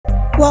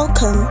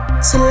Welcome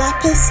to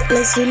Lapis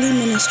Lazuli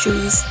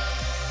Ministries.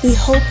 We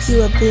hope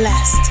you are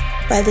blessed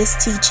by this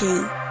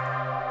teaching.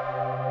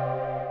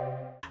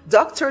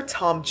 Dr.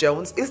 Tom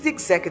Jones is the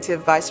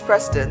Executive Vice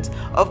President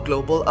of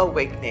Global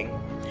Awakening.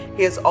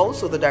 He is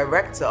also the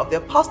Director of the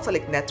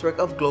Apostolic Network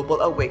of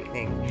Global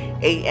Awakening,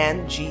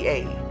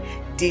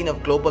 ANGA, Dean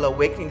of Global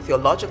Awakening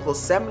Theological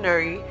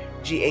Seminary,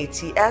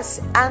 GATS,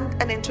 and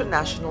an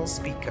international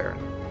speaker.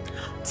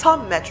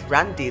 Tom met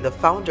Randy, the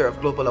founder of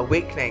Global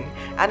Awakening,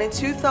 and in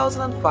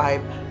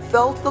 2005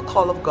 felt the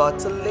call of God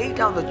to lay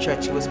down the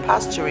church he was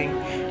pastoring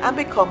and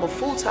become a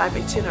full-time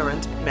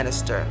itinerant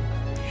minister.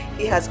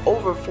 He has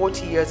over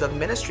 40 years of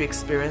ministry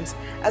experience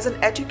as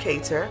an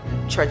educator,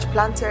 church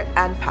planter,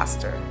 and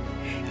pastor.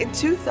 In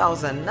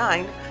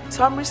 2009,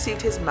 Tom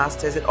received his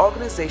master's in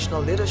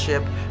organizational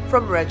leadership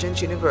from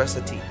Regent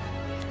University.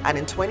 And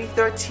in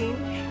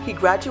 2013, he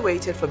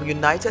graduated from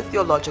United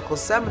Theological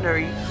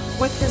Seminary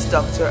with his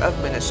Doctor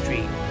of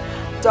Ministry.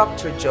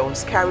 Dr.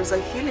 Jones carries a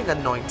healing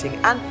anointing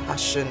and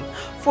passion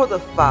for the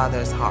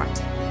Father's heart.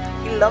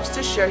 He loves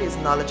to share his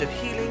knowledge of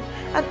healing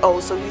and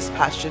also his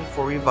passion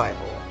for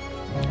revival.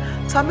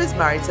 Tom is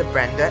married to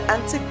Brenda,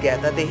 and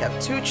together they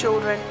have 2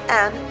 children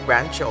and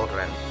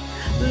grandchildren.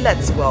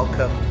 Let's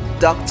welcome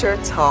Dr.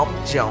 Tom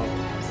Jones.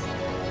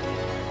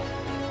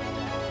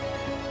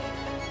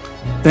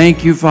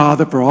 Thank you,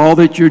 Father, for all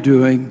that you're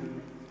doing.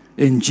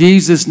 In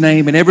Jesus'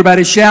 name. And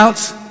everybody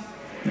shouts,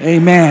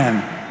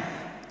 amen.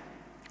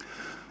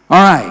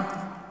 All right.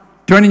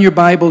 Turn in your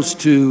Bibles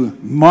to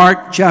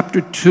Mark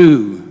chapter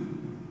 2.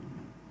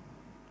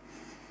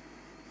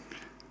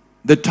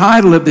 The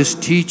title of this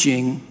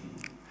teaching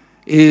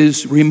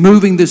is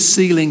Removing the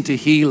Ceiling to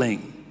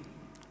Healing.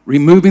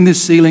 Removing the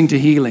Ceiling to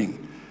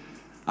Healing.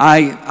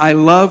 I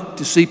love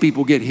to see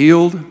people get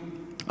healed.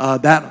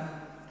 That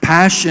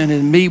passion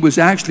in me was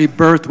actually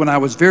birthed when I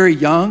was very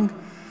young.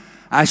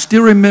 I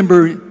still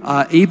remember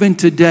even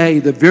today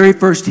the very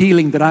first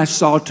healing that I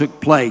saw took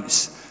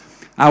place.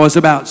 I was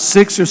about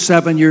 6 or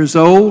 7 years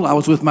old. I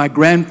was with my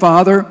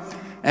grandfather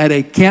at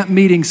a camp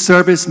meeting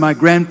service. My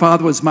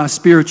grandfather was my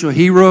spiritual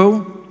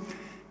hero.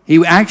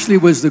 He actually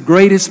was the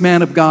greatest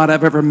man of God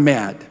I've ever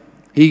met.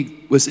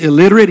 He was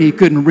illiterate. He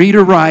couldn't read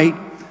or write,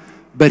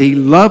 but he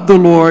loved the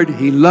Lord.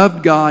 He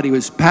loved God. He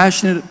was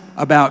passionate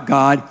about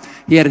God.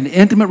 He had an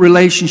intimate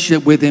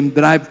relationship with him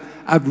that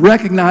I've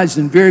recognized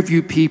in very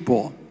few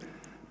people.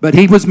 But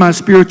he was my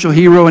spiritual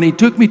hero, and he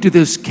took me to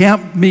this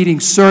camp meeting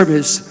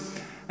service,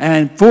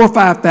 and 4,000 or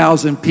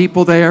 5,000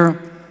 people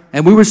there,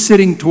 and we were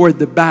sitting toward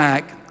the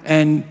back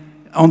and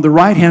on the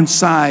right-hand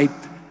side,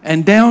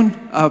 and down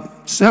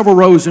several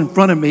rows in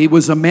front of me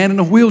was a man in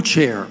a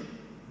wheelchair.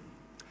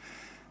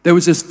 There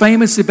was this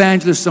famous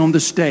evangelist on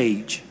the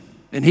stage,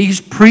 and he's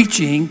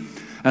preaching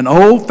an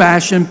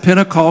old-fashioned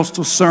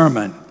Pentecostal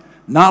sermon.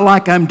 Not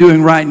like I'm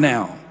doing right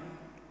now.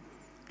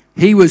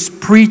 He was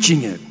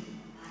preaching it.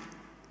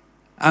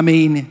 I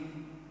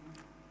mean,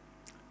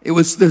 it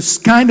was this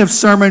kind of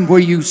sermon where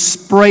you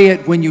spray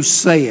it when you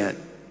say it.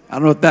 I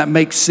don't know if that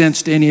makes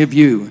sense to any of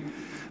you.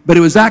 But it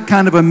was that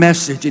kind of a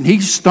message. And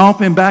he's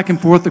stomping back and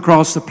forth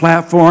across the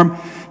platform,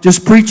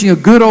 just preaching a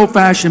good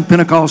old-fashioned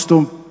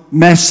Pentecostal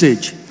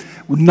message.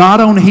 Not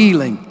on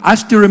healing. I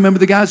still remember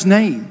the guy's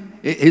name.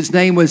 His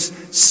name was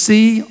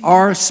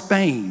C.R.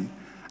 Spain.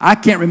 I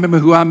can't remember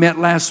who I met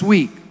last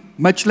week,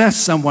 much less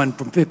someone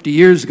from 50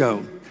 years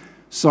ago.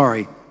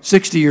 Sorry,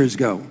 60 years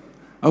ago.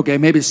 Okay,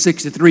 maybe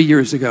 63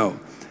 years ago.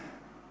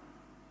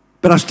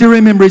 But I still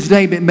remember his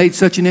name. It made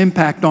such an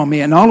impact on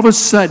me. And all of a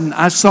sudden,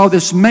 I saw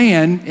this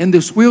man in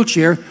this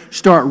wheelchair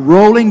start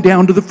rolling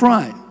down to the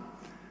front.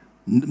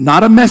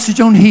 Not a message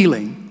on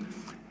healing.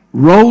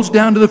 Rolls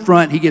down to the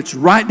front. He gets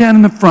right down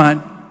in the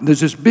front.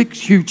 There's this big,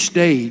 huge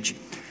stage.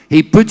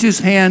 He puts his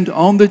hand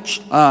on the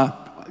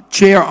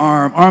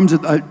arms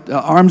of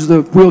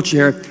the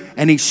wheelchair,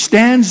 and he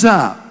stands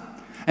up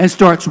and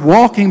starts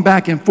walking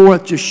back and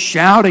forth, just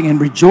shouting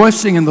and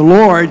rejoicing in the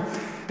Lord.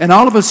 And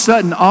all of a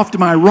sudden, off to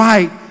my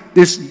right,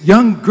 this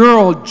young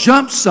girl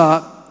jumps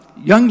up,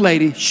 young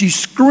lady, she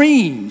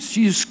screams,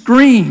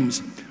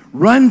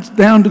 runs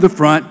down to the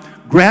front,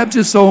 grabs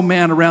this old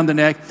man around the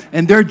neck,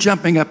 and they're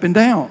jumping up and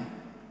down.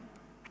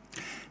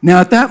 Now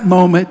at that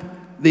moment,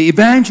 the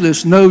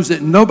evangelist knows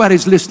that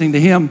nobody's listening to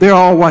him. They're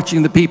all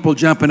watching the people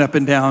jumping up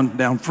and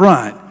down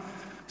front.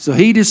 So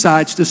he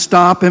decides to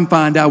stop and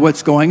find out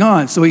what's going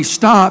on. So he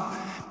stopped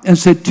and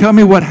said, "Tell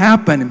me what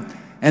happened."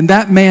 And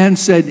that man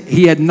said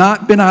he had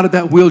not been out of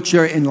that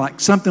wheelchair in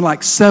something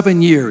like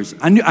 7 years.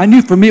 I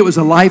knew for me it was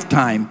a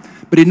lifetime,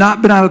 but he'd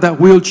not been out of that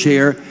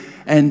wheelchair.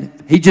 And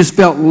he just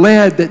felt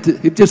led,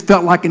 it just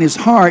felt like in his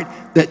heart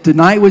that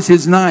tonight was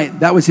his night.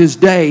 That was his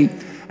day.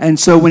 And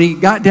so when he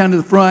got down to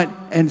the front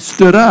and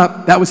stood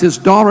up, that was his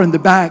daughter in the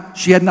back.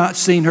 She had not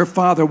seen her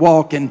father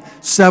walk in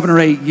 7 or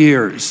 8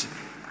 years.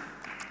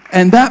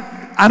 And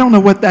that, I don't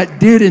know what that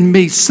did in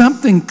me.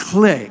 Something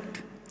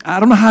clicked. I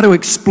don't know how to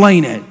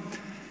explain it.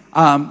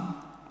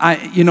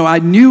 I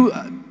knew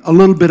a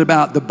little bit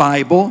about the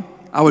Bible.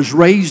 I was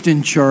raised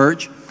in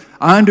church.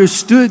 I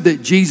understood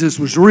that Jesus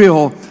was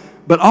real,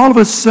 But all of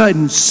a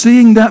sudden,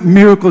 seeing that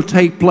miracle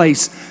take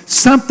place,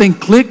 something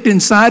clicked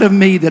inside of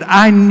me that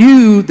I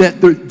knew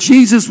that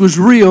Jesus was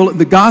real,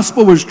 the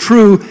gospel was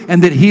true,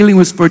 and that healing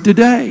was for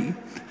today.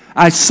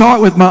 I saw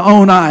it with my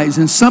own eyes,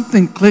 and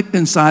something clicked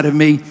inside of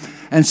me.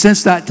 And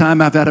since that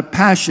time, I've had a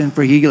passion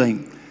for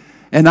healing.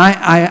 And I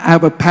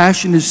have a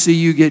passion to see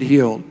you get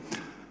healed.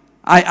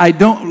 I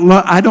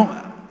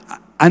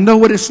know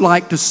what it's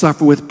like to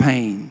suffer with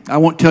pain. I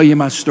won't tell you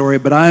my story,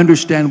 but I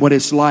understand what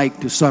it's like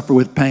to suffer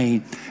with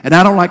pain. And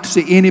I don't like to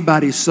see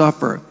anybody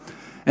suffer.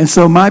 And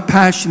so my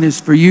passion is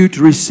for you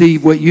to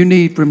receive what you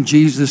need from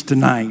Jesus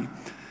tonight.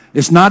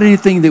 It's not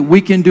anything that we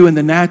can do in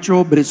the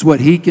natural, but it's what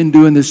he can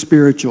do in the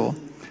spiritual.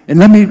 And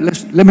let me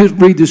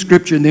read the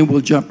scripture and then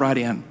we'll jump right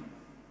in.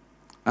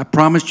 I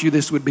promised you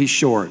this would be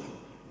short.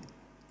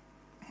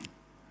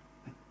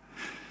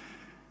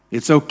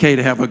 It's okay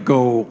to have a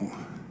goal.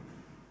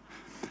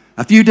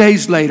 A few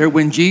days later,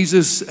 when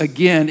Jesus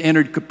again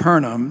entered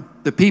Capernaum,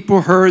 the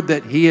people heard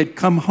that he had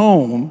come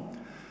home.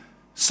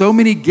 So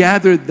many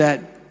gathered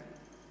that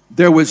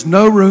there was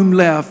no room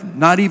left,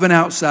 not even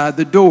outside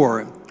the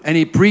door, and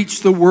he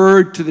preached the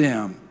word to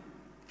them.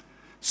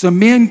 Some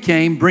men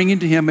came, bringing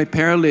to him a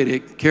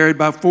paralytic, carried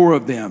by 4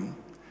 of them.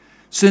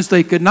 Since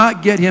they could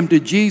not get him to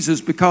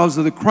Jesus because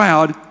of the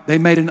crowd, they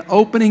made an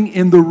opening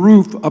in the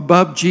roof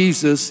above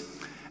Jesus,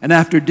 and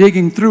after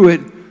digging through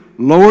it,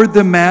 lowered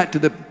the mat to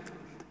the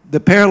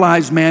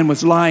paralyzed man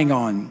was lying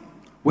on.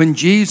 When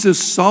Jesus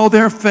saw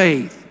their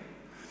faith,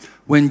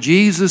 he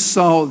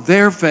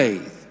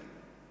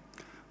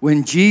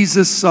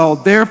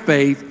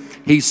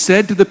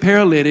said to the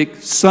paralytic,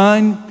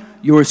 "Son,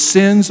 your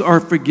sins are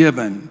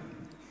forgiven."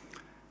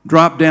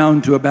 Drop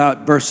down to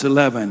about verse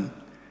 11.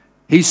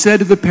 He said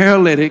to the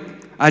paralytic,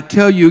 "I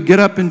tell you,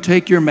 get up and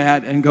take your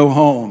mat and go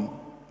home."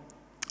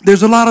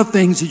 There's a lot of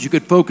things that you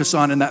could focus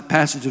on in that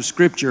passage of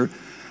Scripture.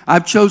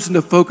 I've chosen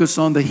to focus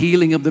on the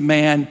healing of the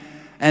man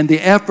and the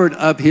effort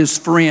of his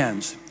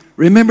friends.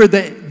 Remember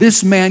that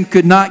this man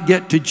could not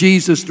get to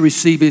Jesus to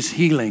receive his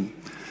healing.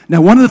 Now,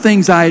 one of the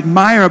things I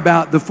admire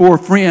about the 4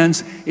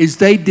 friends is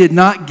they did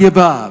not give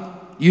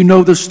up. You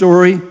know the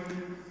story.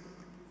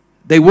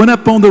 They went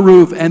up on the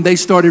roof and they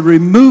started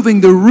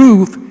removing the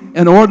roof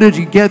in order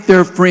to get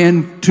their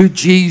friend to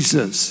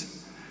Jesus.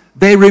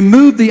 They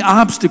removed the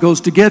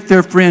obstacles to get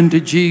their friend to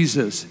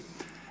Jesus.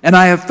 And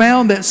I have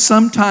found that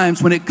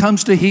sometimes when it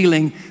comes to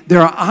healing,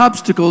 there are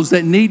obstacles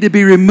that need to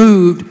be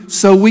removed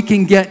so we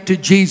can get to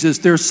Jesus.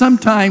 There are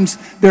times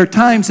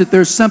that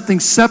there's something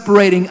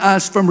separating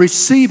us from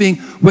receiving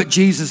what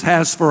Jesus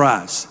has for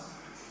us.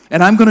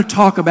 And I'm going to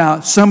talk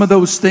about some of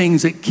those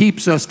things that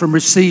keeps us from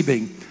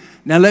receiving.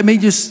 Now let me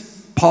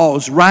just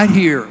pause right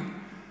here.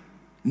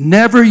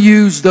 Never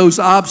use those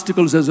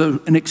obstacles as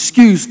an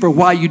excuse for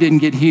why you didn't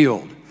get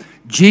healed.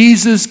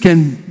 Jesus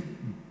can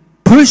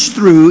push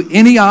through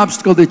any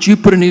obstacle that you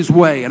put in his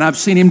way, and I've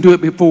seen him do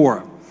it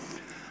before.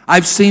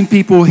 I've seen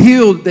people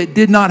healed that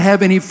did not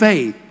have any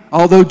faith,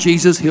 although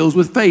Jesus heals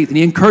with faith, and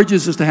he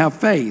encourages us to have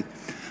faith.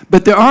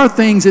 But there are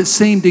things that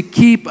seem to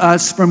keep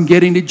us from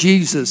getting to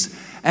Jesus.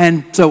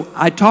 And so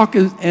I talk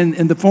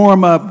in the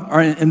form of,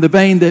 or in the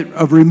vein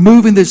of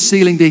removing the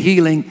ceiling to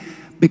healing,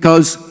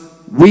 because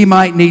we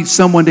might need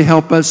someone to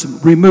help us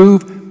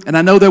remove. And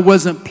I know there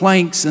wasn't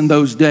planks in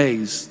those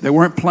days. There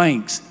weren't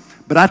planks.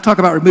 But I talk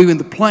about removing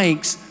the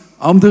planks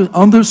on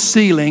the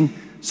ceiling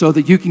so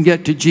that you can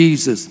get to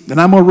Jesus. And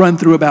I'm going to run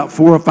through about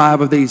 4 or 5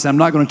 of these. I'm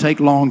not going to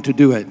take long to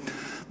do it.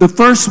 The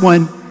first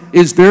one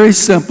is very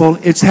simple.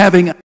 It's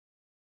having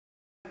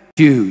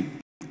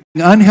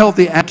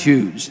unhealthy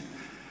attitudes.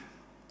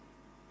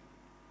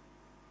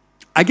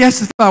 I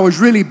guess if I was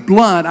really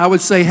blunt, I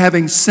would say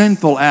having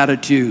sinful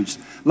attitudes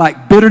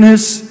like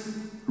bitterness,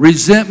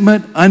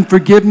 resentment,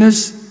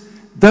 unforgiveness.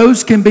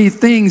 Those can be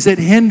things that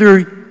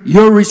hinder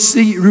your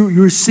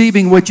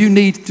receiving what you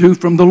need to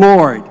from the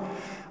Lord.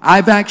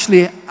 I've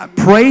actually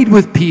prayed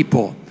with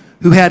people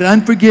who had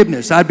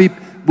unforgiveness.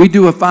 We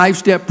do a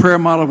 5-step prayer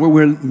model where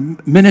we're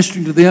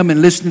ministering to them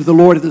and listening to the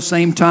Lord at the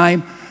same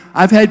time.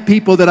 I've had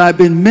people that I've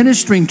been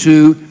ministering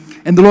to,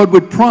 and the Lord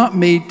would prompt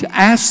me to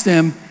ask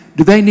them,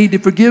 do they need to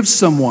forgive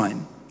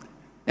someone?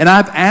 And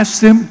I've asked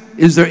them,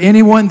 is there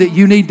anyone that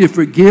you need to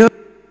forgive?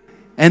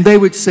 And they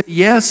would say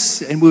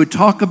yes, and we would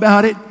talk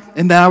about it.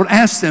 And then I would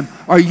ask them,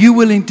 are you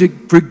willing to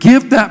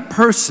forgive that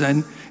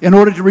person in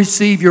order to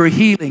receive your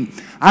healing?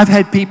 I've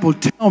had people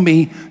tell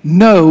me,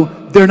 no,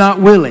 they're not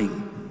willing.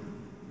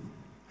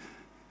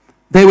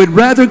 They would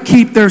rather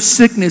keep their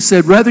sickness,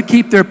 they'd rather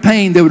keep their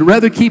pain, they would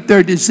rather keep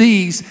their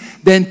disease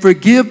than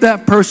forgive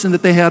that person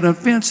that they had an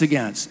offense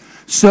against.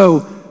 So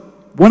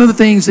one of the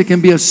things that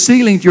can be a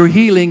ceiling to your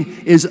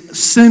healing is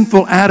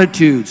sinful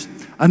attitudes.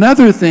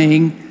 Another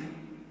thing,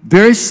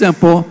 very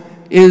simple,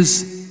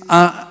 is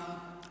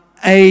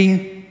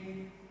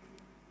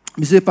let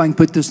me see if I can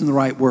put this in the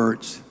right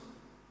words.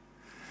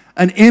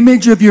 An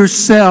image of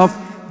yourself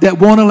that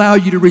won't allow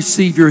you to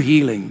receive your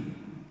healing.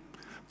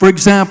 For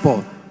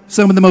example,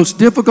 some of the most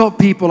difficult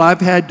people I've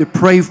had to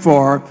pray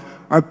for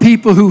are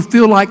people who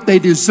feel like they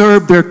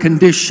deserve their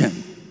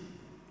condition.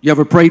 You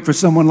ever prayed for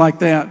someone like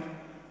that?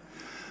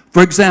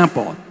 For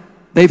example,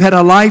 they've had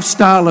a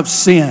lifestyle of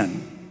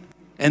sin,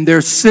 and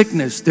their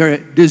sickness, their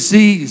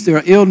disease,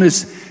 their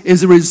illness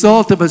is a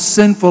result of a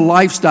sinful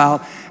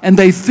lifestyle, and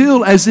they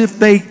feel as if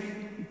they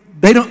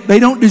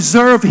don't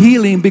deserve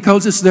healing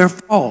because it's their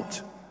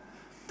fault.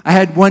 I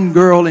had one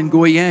girl in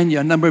Guyana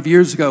a number of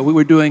years ago. We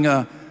were doing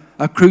a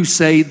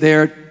crusade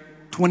there,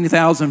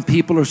 20,000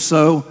 people or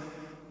so,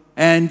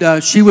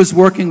 and she was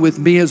working with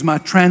me as my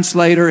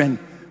translator, and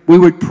we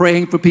were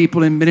praying for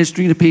people and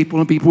ministering to people,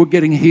 and people were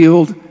getting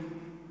healed.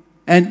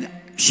 And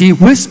she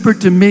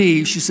whispered to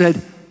me, she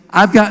said,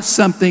 "I've got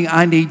something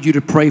I need you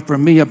to pray for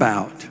me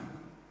about."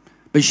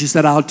 But she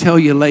said, "I'll tell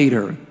you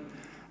later."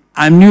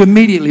 I knew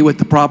immediately what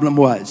the problem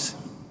was.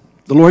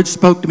 The Lord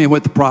spoke to me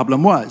what the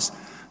problem was.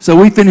 So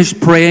we finished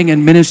praying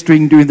and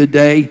ministering during the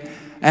day.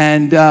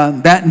 And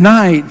that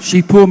night,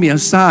 she pulled me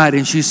aside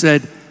and she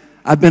said,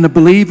 "I've been a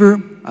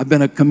believer. I've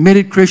been a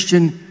committed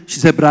Christian." She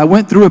said, "But I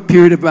went through a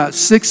period of about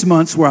 6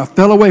 months where I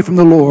fell away from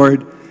the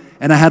Lord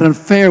and I had an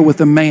affair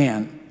with a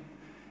man.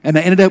 And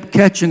I ended up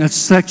catching a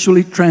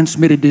sexually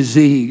transmitted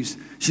disease."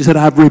 She said,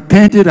 "I've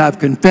repented, I've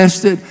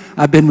confessed it,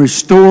 I've been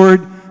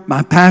restored.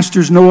 My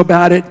pastors know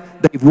about it.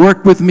 They've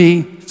worked with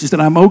me." She said,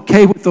 "I'm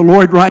okay with the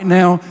Lord right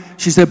now."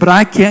 She said, "But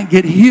I can't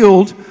get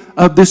healed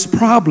of this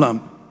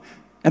problem."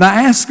 And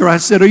I asked her, I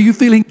said, "Are you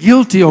feeling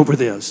guilty over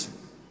this?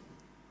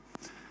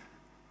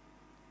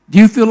 Do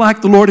you feel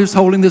like the Lord is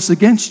holding this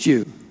against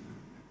you?"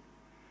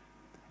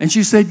 And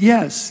she said,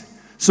 "Yes."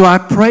 So I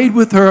prayed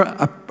with her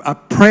a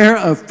prayer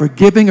of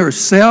forgiving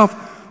herself,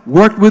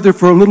 worked with her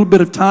for a little bit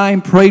of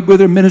time, prayed with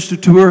her,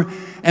 ministered to her,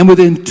 and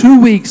within 2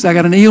 weeks I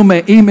got an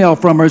email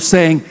from her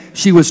saying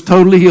she was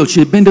totally healed. She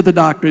had been to the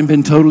doctor and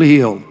been totally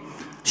healed.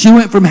 She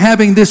went from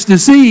having this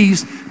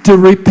disease to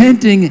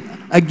repenting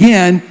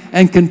again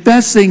and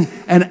confessing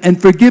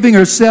and forgiving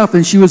herself,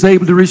 and she was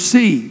able to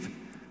receive.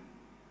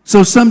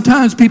 So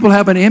sometimes people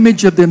have an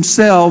image of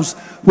themselves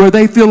where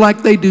they feel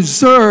like they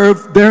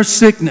deserve their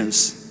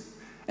sickness,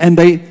 and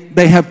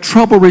they have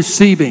trouble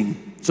receiving.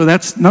 So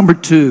that's number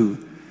 2.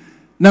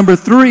 Number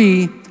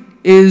 3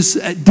 is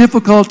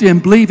difficulty in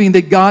believing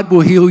that God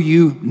will heal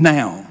you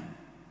now.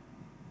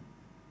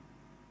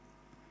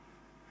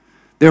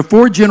 There are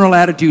 4 general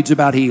attitudes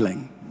about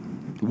healing.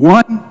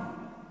 1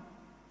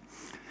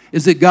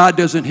 is that God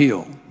doesn't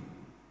heal.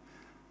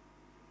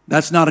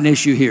 That's not an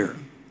issue here.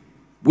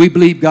 We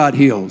believe God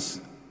heals.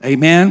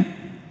 Amen?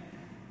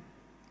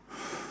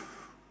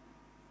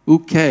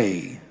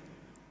 Okay.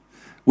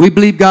 We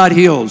believe God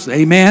heals.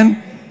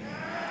 Amen?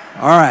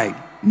 All right.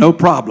 No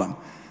problem.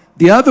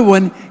 The other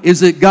one is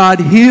that God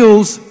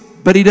heals,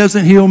 but He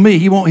doesn't heal me.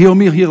 He won't heal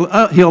me.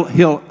 He'll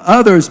heal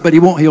others, but He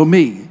won't heal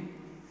me.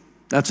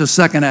 That's a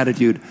second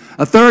attitude.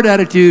 A third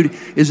attitude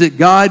is that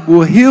God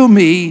will heal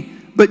me,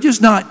 but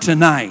just not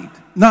tonight,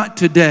 not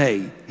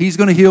today. He's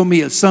going to heal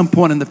me at some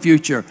point in the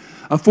future.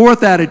 A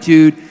fourth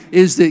attitude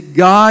is that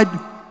God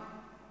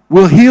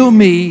will heal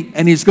me,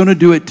 and He's going to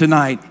do it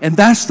tonight. And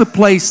that's the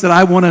place that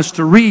I want us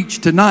to reach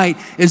tonight,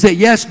 is that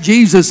yes,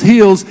 Jesus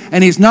heals,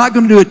 and He's not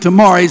going to do it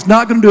tomorrow. He's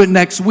not going to do it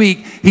next week.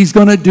 He's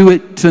going to do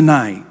it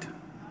tonight.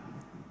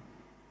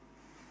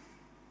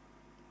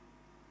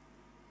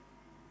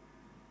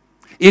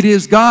 It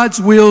is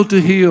God's will to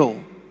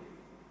heal.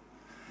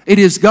 It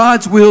is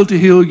God's will to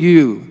heal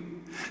you.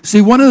 See,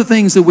 one of the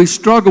things that we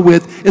struggle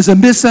with is a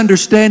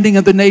misunderstanding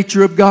of the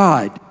nature of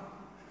God.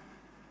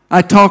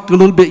 I talked a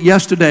little bit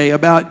yesterday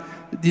about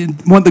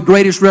one of the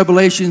greatest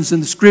revelations in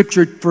the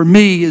Scripture for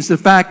me is the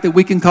fact that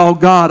we can call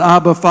God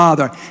Abba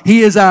Father.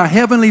 He is our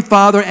Heavenly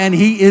Father, and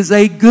He is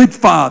a good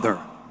Father.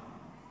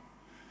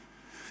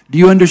 Do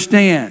you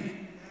understand?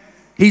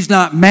 He's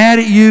not mad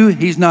at you.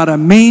 He's not a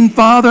mean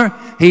Father.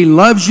 He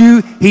loves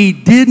you. He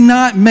did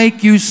not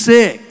make you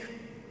sick.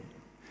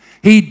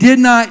 He did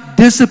not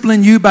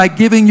discipline you by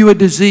giving you a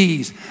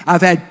disease.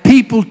 I've had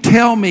people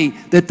tell me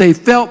that they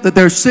felt that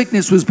their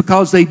sickness was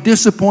because they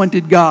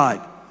disappointed God,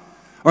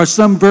 or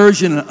some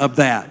version of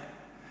that.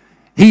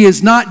 He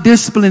is not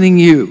disciplining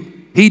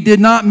you. He did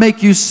not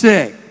make you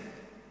sick.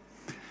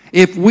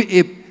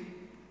 If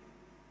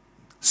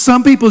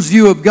some people's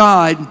view of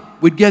God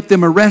would get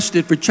them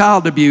arrested for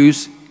child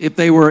abuse if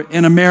they were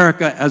in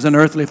America as an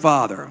earthly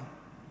father.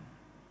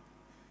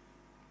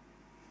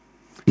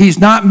 He's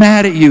not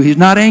mad at you. He's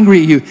not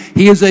angry at you.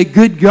 He is a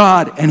good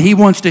God, and He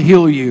wants to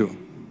heal you.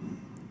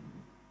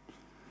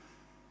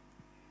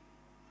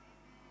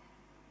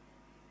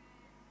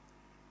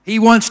 He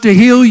wants to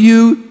heal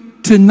you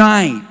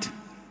tonight.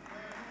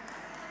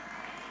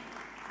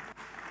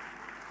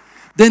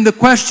 Then the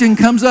question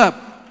comes up,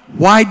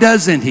 why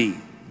doesn't He?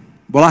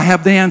 Well, I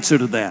have the answer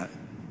to that.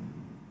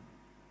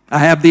 I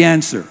have the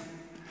answer.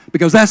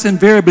 Because that's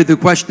invariably the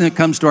question that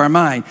comes to our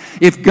mind.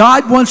 If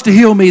God wants to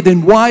heal me,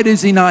 then why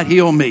does He not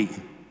heal me?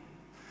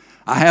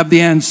 I have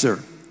the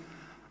answer.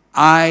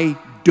 I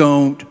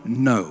don't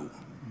know.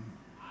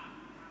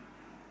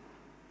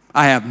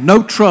 I have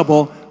no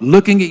trouble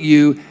looking at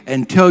you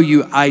and tell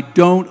you I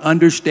don't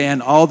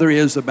understand all there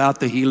is about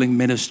the healing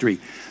ministry.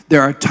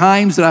 There are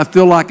times that I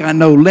feel like I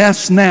know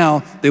less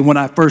now than when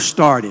I first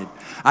started.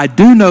 I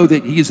do know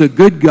that He's a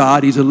good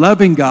God, He's a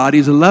loving God,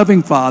 He's a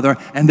loving Father,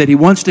 and that He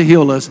wants to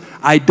heal us.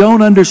 I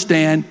don't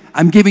understand.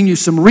 I'm giving you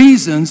some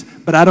reasons,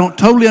 but I don't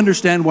totally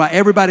understand why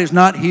everybody's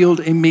not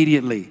healed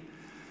immediately.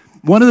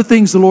 One of the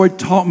things the Lord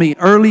taught me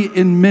early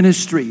in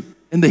ministry,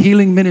 in the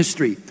healing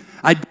ministry,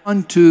 I'd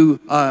gone to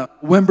a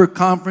Wimber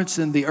conference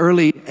in the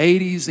early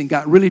 80s and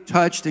got really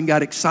touched and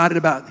got excited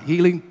about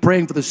healing,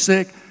 praying for the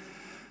sick,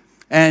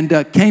 and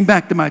came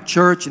back to my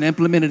church and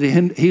implemented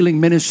a healing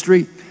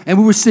ministry. And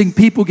we were seeing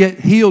people get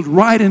healed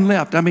right and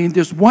left. I mean,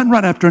 just one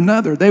right after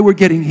another. They were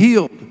getting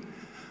healed.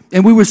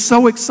 And we were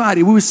so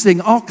excited. We were seeing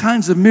all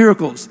kinds of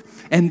miracles.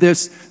 And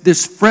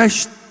this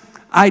fresh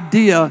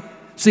idea.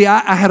 See,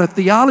 I had a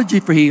theology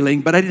for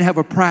healing, but I didn't have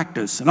a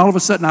practice. And all of a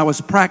sudden, I was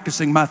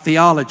practicing my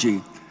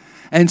theology.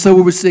 And so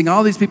we were seeing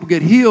all these people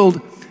get healed,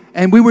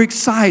 and we were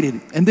excited.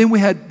 And then we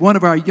had one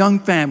of our young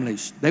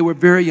families. They were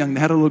very young. They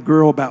had a little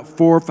girl about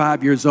 4 or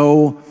 5 years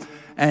old.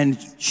 And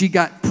she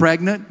got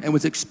pregnant and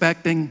was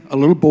expecting a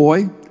little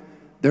boy,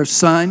 their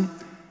son.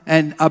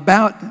 And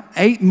about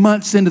 8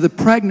 months into the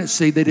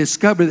pregnancy, they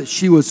discovered that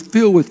she was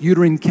filled with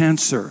uterine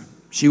cancer.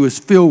 She was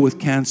filled with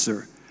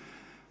cancer.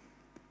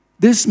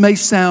 This may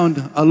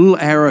sound a little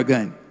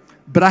arrogant,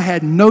 but I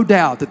had no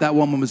doubt that that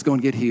woman was going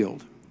to get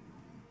healed.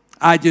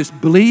 I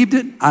just believed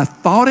it. I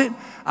thought it.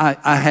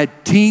 I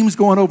had teams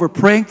going over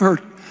praying for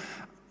her.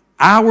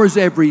 Hours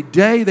every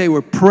day, they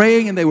were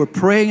praying and they were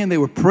praying and they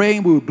were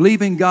praying. We were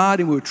believing God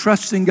and we were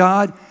trusting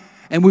God.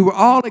 And we were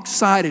all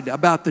excited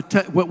about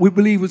what we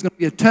believe was going to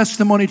be a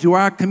testimony to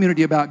our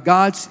community about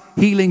God's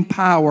healing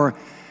power.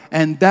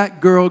 And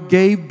that girl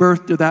gave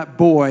birth to that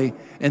boy,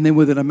 and then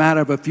within a matter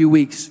of a few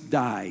weeks,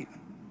 died.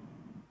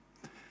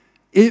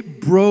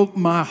 It broke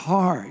my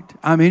heart.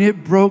 I mean,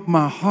 it broke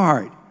my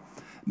heart.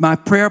 My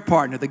prayer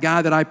partner, the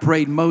guy that I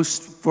prayed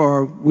most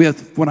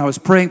with when I was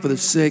praying for the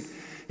sick,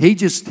 he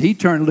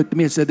turned and looked at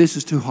me and said, "This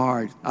is too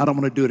hard. I don't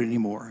want to do it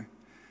anymore."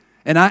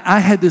 And I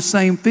had the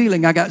same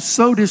feeling. I got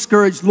so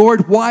discouraged.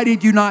 Lord, why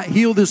did you not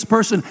heal this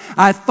person?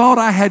 I thought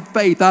I had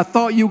faith. I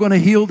thought you were going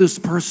to heal this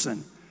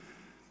person.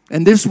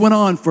 And this went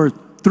on for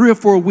 3 or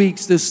 4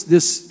 weeks,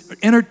 this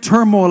inner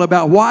turmoil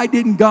about why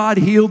didn't God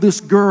heal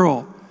this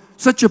girl?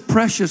 Such a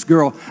precious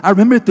girl. I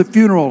remember at the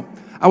funeral,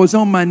 I was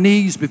on my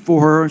knees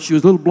before her. She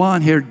was a little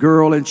blonde-haired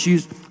girl, and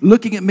she's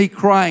looking at me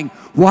crying,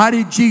 "Why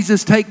did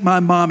Jesus take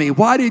my mommy?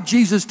 Why did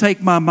Jesus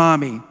take my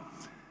mommy?"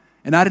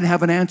 And I didn't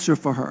have an answer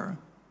for her.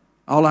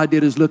 All I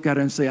did is look at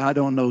her and say, "I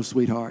don't know,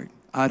 sweetheart.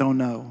 I don't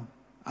know.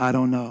 I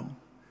don't know."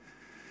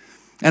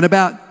 And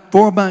about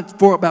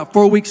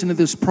 4 weeks into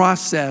this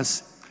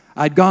process,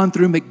 I'd gone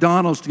through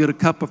McDonald's to get a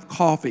cup of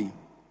coffee.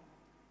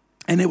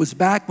 And it was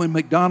back when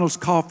McDonald's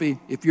coffee,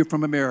 if you're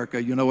from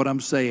America, you know what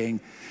I'm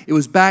saying. It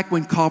was back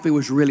when coffee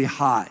was really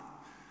hot,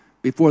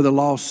 before the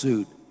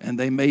lawsuit. And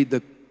they made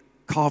the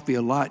coffee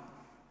a lot,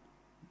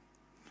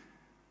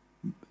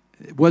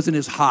 it wasn't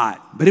as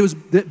hot. But it was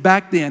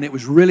back then, it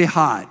was really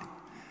hot.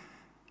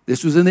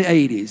 This was in the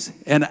 80s.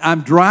 And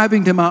I'm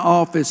driving to my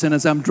office, and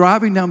as I'm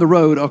driving down the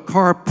road, a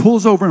car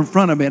pulls over in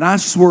front of me, and I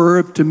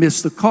swerve to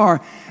miss the car.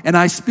 And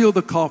I spill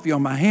the coffee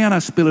on my hand. I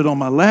spill it on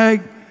my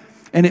leg.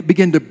 And it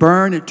began to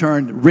burn. It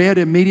turned red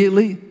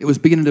immediately. It was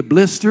beginning to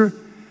blister.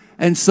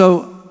 And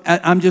so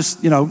I'm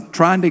just,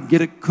 trying to get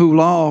it cool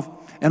off.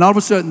 And all of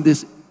a sudden,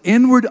 this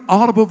inward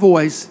audible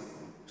voice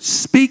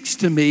speaks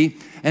to me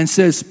and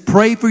says,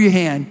 "Pray for your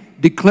hand.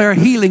 Declare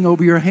healing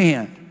over your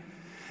hand."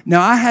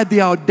 Now, I had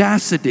the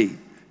audacity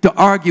to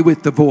argue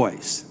with the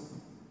voice.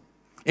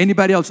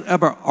 Anybody else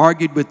ever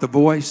argued with the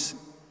voice?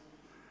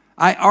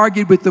 I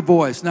argued with the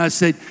voice, and I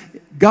said,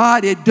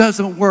 "God, it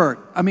doesn't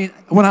work." I mean,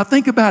 when I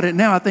think about it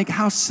now, I think,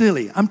 how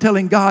silly. I'm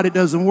telling God it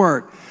doesn't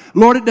work.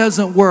 Lord, it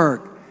doesn't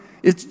work.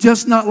 It's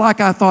just not like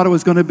I thought it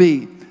was going to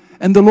be.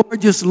 And the Lord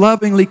just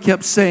lovingly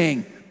kept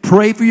saying,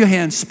 "Pray for your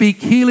hand.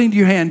 Speak healing to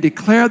your hand.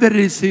 Declare that it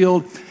is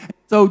healed."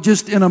 So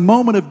just in a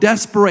moment of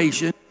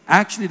desperation,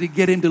 actually to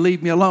get him to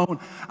leave me alone,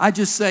 I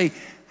just say,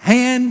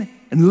 "Hand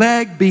and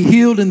leg be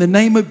healed in the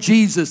name of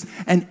Jesus."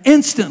 And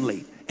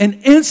instantly,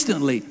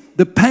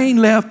 the pain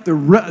left, the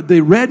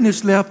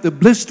redness left, the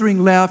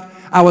blistering left.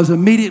 I was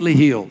immediately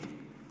healed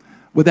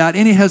without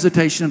any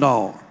hesitation at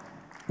all,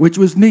 which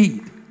was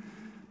neat.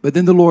 But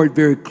then the Lord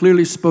very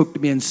clearly spoke to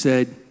me and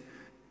said,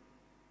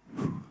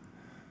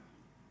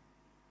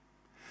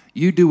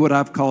 "You do what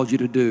I've called you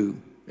to do,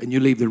 and you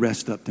leave the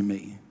rest up to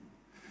me."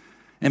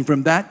 And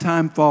from that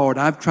time forward,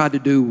 I've tried to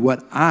do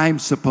what I'm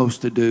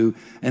supposed to do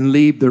and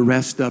leave the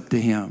rest up to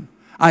Him.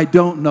 I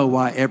don't know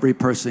why every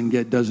person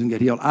doesn't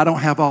get healed. I don't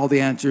have all the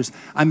answers.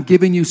 I'm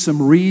giving you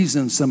some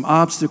reasons, some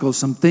obstacles,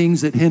 some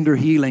things that hinder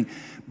healing.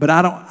 But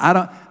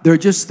they're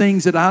just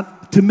things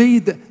that to me,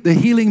 the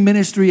healing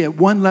ministry at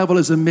one level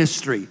is a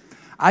mystery.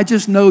 I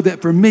just know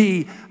that for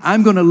me,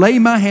 I'm going to lay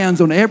my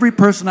hands on every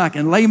person I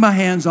can lay my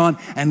hands on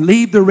and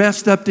leave the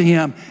rest up to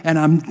Him. And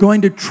I'm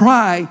going to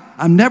try.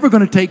 I'm never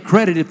going to take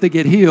credit if they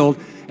get healed.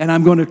 And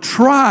I'm going to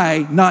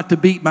try not to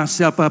beat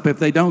myself up if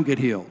they don't get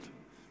healed.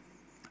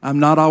 I'm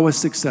not always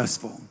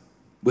successful.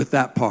 with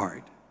that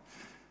part.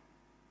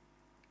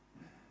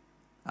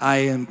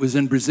 I was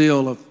in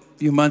Brazil a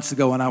few months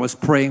ago, and I was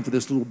praying for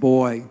this little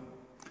boy.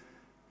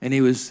 And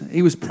he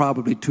was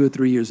probably 2 or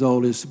 3 years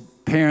old. His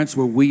parents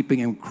were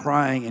weeping and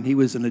crying, and he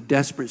was in a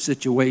desperate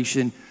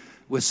situation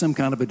with some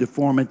kind of a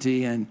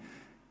deformity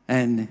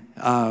and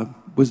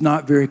was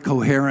not very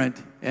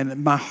coherent.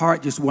 And my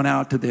heart just went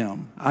out to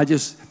them. I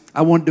just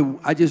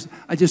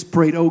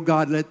prayed, oh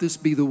God, let this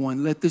be the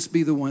one. Let this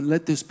be the one.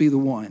 Let this be the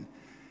one.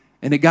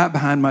 And it got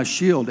behind my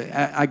shield.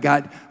 I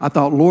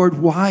thought, Lord,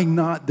 why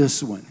not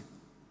this one?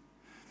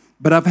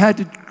 But I've had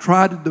to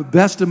try to the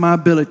best of my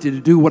ability to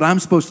do what I'm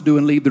supposed to do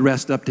and leave the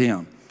rest up to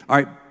him. All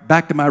right,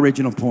 back to my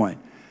original point.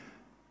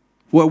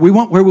 Where we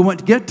want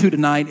to get to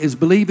tonight is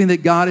believing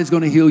that God is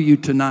going to heal you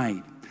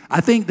tonight.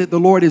 I think that the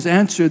Lord has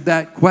answered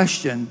that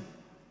question.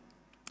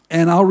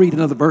 And I'll read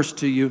another verse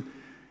to you.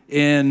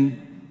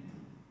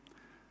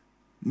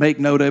 Make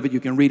note of it. You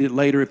can read it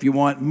later if you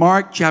want.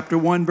 Mark chapter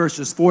 1,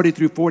 verses 40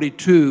 through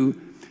 42.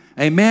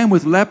 A man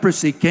with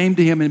leprosy came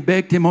to him and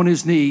begged him on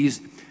his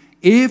knees,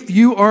 if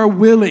you are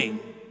willing,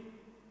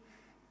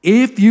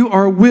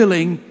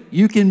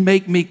 you can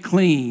make me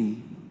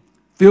clean.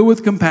 Filled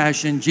with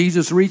compassion,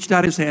 Jesus reached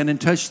out his hand and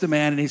touched the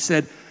man, and he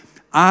said,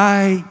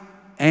 I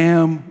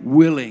am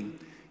willing.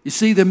 You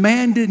see, the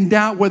man didn't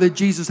doubt whether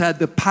Jesus had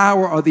the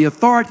power or the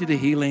authority to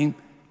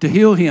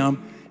heal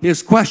him.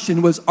 His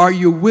question was, are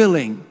you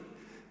willing?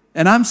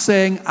 And I'm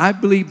saying, I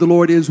believe the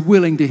Lord is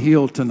willing to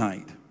heal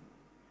tonight.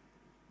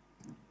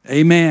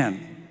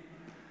 Amen.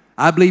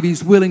 I believe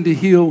he's willing to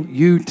heal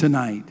you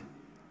tonight.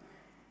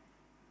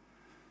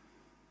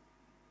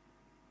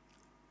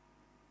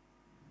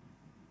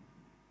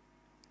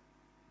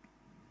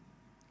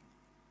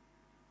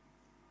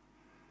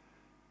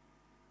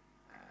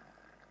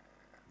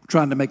 I'm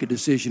trying to make a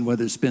decision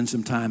whether to spend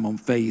some time on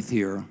faith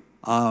here.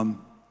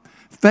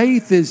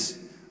 Faith is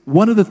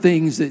one of the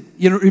things that,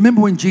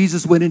 remember when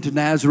Jesus went into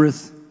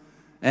Nazareth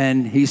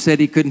and he said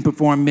he couldn't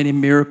perform many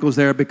miracles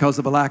there because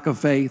of a lack of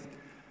faith?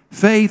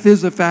 Faith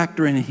is a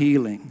factor in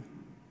healing.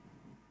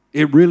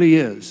 It really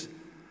is.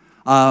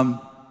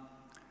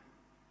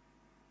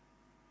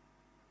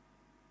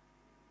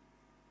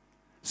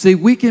 See,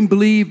 we can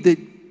believe that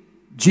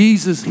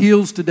Jesus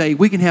heals today.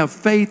 We can have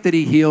faith that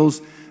he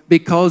heals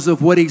because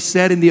of what he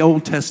said in the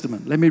Old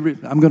Testament.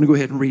 I'm going to go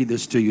ahead and read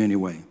this to you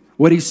anyway.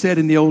 What he said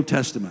in the Old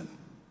Testament.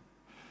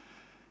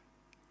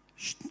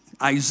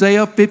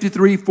 Isaiah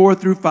 53, 4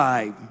 through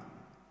 5.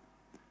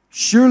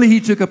 Surely he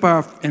took up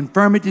our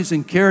infirmities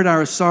and carried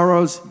our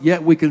sorrows,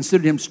 yet we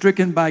considered him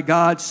stricken by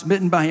God,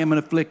 smitten by him and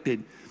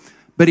afflicted.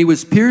 But he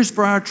was pierced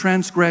for our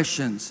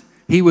transgressions.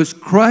 He was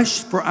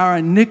crushed for our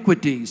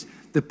iniquities.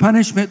 The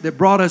punishment that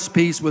brought us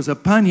peace was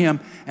upon him,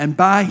 and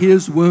by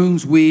his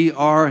wounds we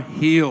are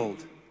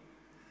healed.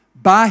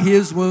 By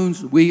his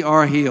wounds we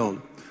are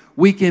healed.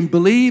 We can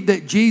believe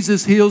that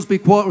Jesus heals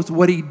because of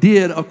what he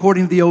did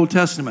according to the Old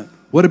Testament.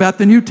 What about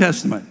the New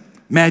Testament?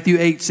 Matthew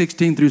 8,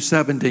 16 through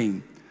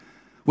 17.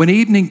 When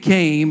evening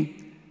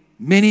came,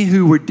 many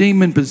who were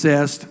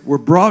demon-possessed were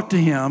brought to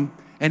him,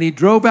 and he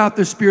drove out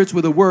the spirits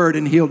with a word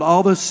and healed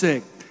all the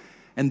sick.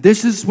 And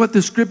this is what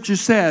the scripture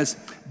says.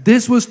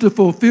 This was to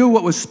fulfill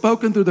what was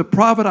spoken through the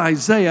prophet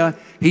Isaiah.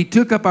 He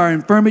took up our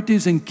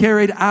infirmities and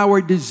carried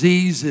our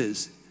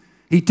diseases.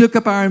 He took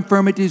up our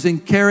infirmities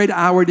and carried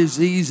our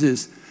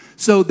diseases.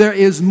 So there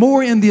is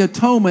more in the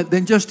atonement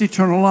than just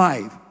eternal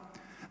life.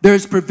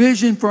 There's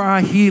provision for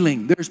our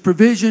healing. There's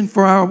provision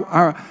for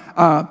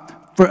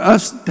for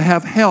us to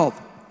have health.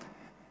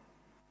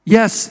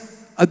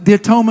 Yes, the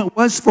atonement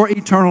was for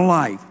eternal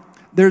life.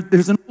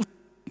 There's an old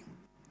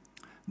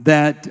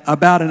story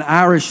about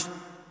an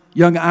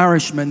young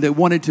Irishman that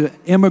wanted to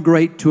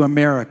immigrate to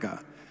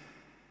America.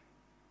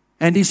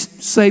 And he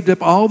saved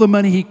up all the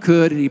money he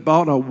could, and he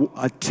bought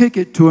a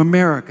ticket to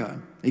America.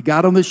 He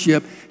got on the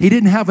ship. He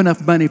didn't have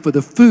enough money for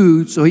the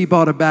food, so he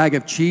bought a bag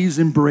of cheese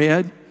and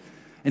bread.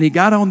 And he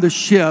got on the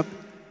ship,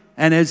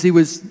 and as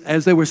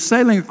they were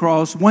sailing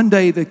across, one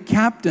day the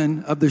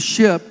captain of the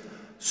ship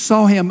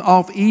saw him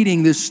off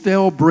eating this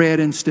stale bread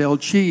and stale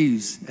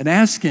cheese and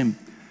asked him,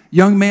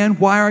 young man,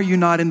 why are you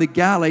not in the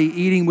galley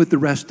eating with the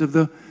rest of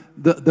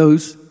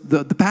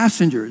the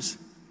passengers?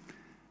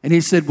 And he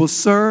said, well,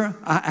 sir,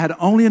 I had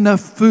only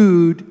enough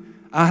food.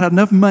 I had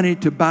enough money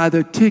to buy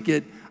the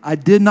ticket. I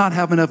did not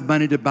have enough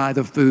money to buy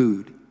the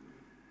food.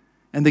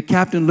 And the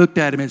captain looked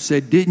at him and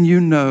said, didn't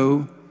you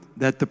know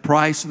that the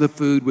price of the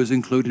food was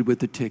included with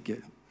the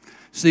ticket?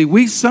 See,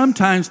 we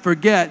sometimes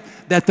forget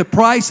that the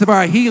price of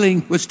our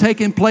healing was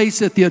taking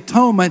place at the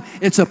atonement.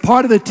 It's a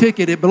part of the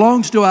ticket. It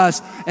belongs to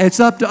us.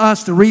 It's up to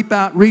us to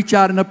reach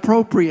out and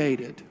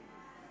appropriate it.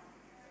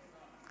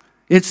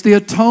 It's the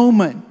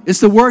atonement.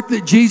 It's the work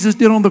that Jesus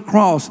did on the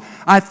cross.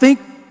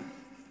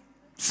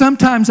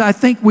 Sometimes I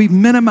think we've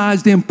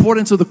minimized the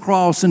importance of the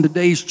cross in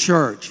today's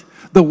church.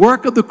 The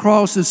work of the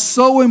cross is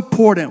so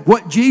important.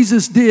 What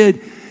Jesus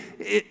did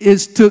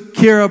is took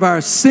care of our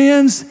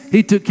sins.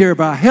 He took care of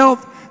our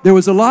health. There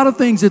was a lot of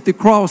things at the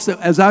cross that,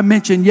 as I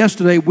mentioned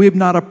yesterday, we've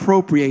not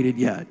appropriated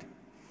yet.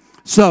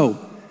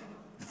 So,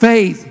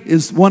 Faith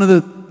is one of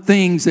the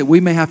things that we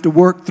may have to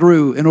work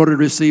through in order to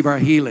receive our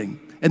healing.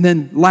 And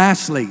then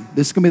lastly,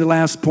 this is going to be the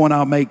last point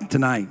I'll make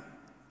tonight.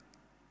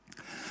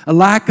 A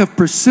lack of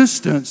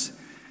persistence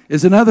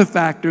is another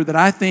factor that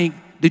I think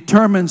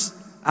determines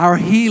our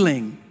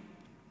healing.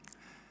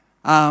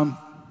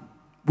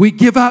 We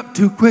give up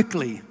too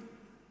quickly.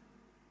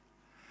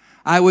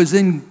 I was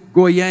in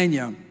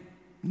Goiânia.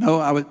 No,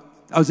 I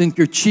was in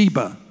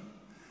Curitiba,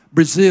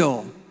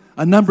 Brazil,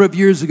 a number of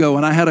years ago,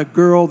 and I had a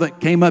girl that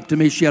came up to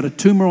me. She had a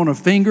tumor on her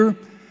finger,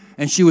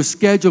 and she was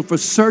scheduled for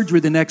surgery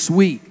the next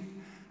week.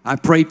 I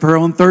prayed for her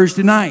on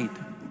Thursday night.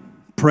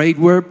 Prayed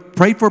for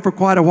her for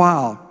quite a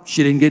while.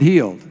 She didn't get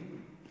healed.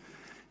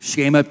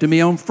 She came up to me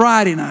on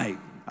Friday night.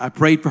 I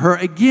prayed for her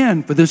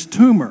again for this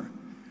tumor,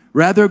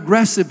 rather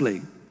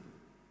aggressively.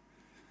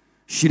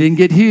 She didn't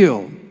get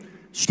healed.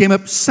 She came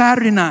up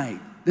Saturday night.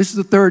 This is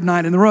the third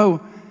night in a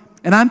row.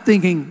 And I'm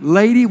thinking,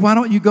 lady, why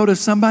don't you go to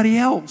somebody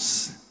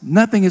else?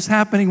 Nothing is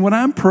happening when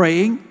I'm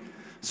praying.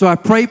 So I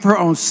prayed for her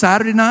on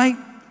Saturday night.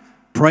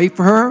 Prayed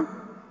for her.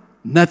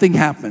 Nothing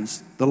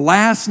happens. The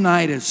last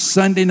night is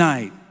Sunday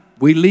night.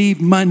 We leave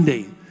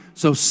Monday.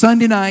 So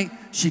Sunday night,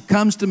 she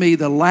comes to me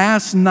the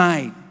last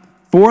night,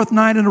 fourth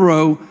night in a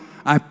row.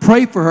 I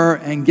pray for her,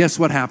 and guess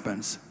what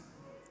happens?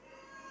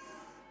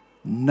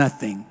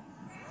 Nothing.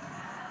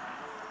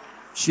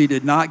 She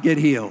did not get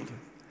healed.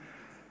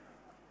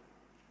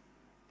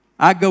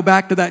 I go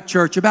back to that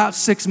church about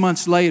 6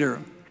 months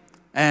later,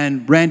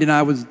 and Randy and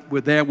I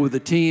were there with the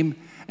team,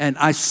 and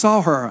I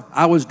saw her.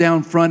 I was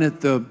down front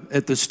at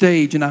the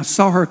stage, and I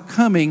saw her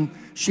coming.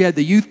 She had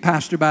the youth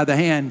pastor by the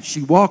hand.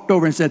 She walked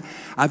over and said,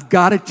 I've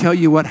got to tell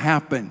you what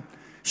happened.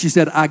 She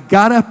said, I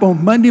got up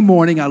on Monday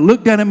morning, I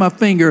looked down at my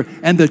finger,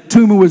 and the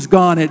tumor was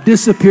gone. It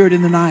disappeared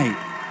in the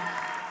night.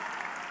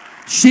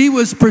 She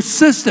was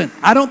persistent.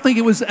 I don't think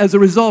it was as a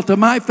result of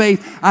my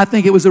faith. I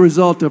think it was a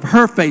result of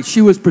her faith.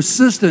 She was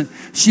persistent.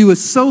 She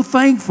was so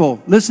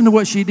thankful. Listen to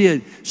what she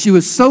did. She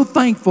was so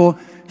thankful,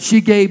 she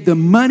gave the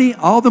money,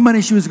 all the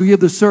money she was going to give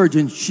the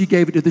surgeon, she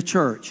gave it to the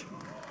church.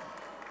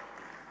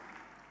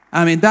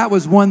 I mean, that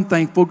was one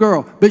thankful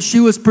girl. But she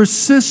was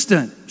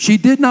persistent. She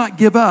did not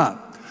give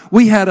up.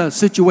 We had a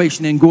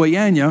situation in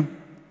Goiânia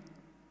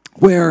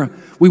where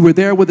we were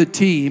there with a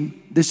team.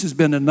 This has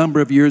been a number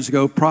of years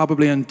ago,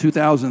 probably in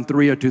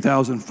 2003 or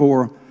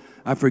 2004.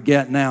 I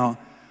forget now.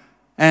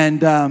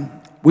 And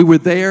we were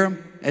there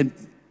and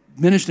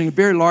ministering a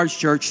very large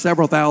church,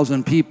 several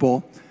thousand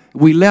people.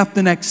 We left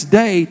the next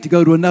day to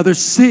go to another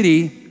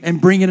city and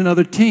bring in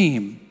another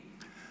team.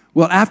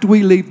 Well, after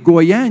we leave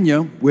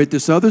Goiânia, we're at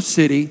this other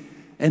city,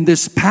 and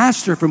this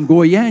pastor from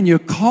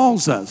Goiânia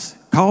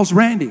calls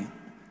Randy.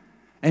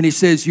 And he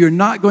says, you're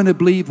not going to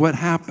believe what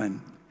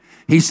happened.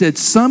 He said,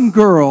 some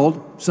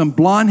girl, some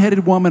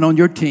blonde-headed woman on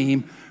your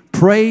team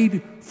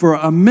prayed for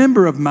a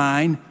member of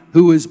mine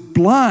who was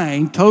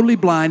blind, totally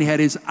blind. He had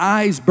his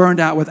eyes burned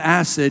out with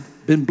acid,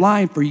 been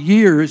blind for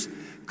years,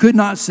 could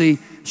not see.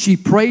 She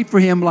prayed for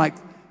him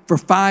for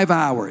 5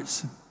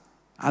 hours.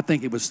 I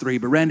think it was 3,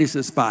 but Randy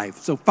says 5.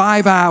 So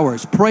 5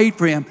 hours, prayed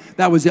for him.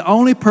 That was the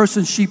only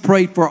person she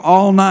prayed for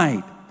all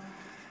night.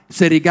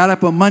 Said he got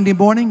up on Monday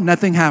morning,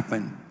 nothing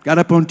happened. Got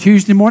up on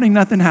Tuesday morning,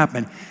 nothing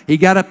happened. He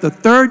got up the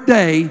third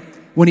day.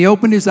 When he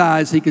opened his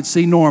eyes, he could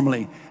see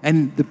normally.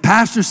 And the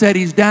pastor said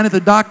he's down at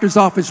the doctor's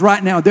office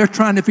right now. They're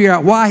trying to figure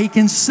out why he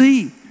can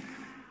see.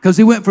 Because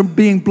he went from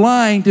being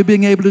blind to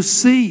being able to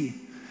see.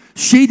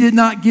 She did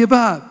not give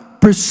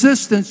up.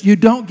 Persistence, you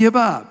don't give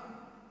up.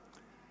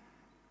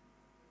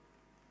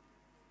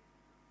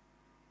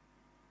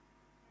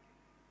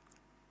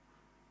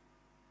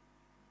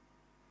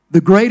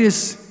 The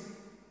greatest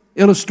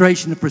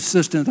illustration of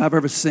persistence I've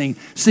ever seen.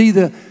 See,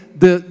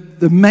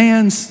 the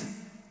man's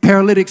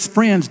paralytic's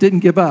friends didn't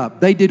give up.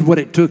 They did what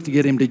it took to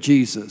get him to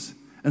Jesus.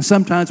 And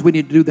sometimes we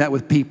need to do that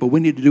with people. We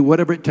need to do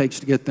whatever it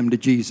takes to get them to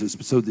Jesus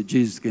so that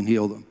Jesus can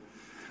heal them.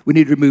 We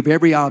need to remove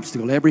every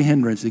obstacle, every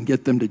hindrance, and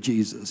get them to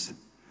Jesus.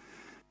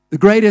 The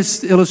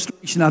greatest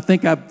illustration I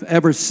think I've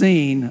ever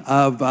seen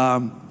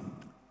of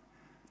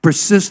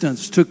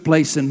persistence took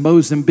place in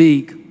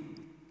Mozambique.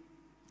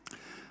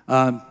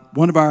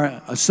 One of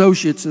our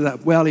associates,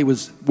 well, he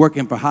was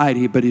working for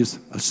Heidi, but he's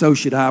an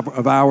associate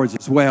of ours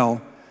as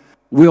well,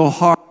 Will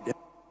Hart,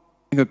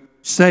 a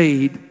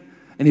crusade,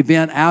 an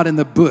event out in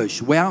the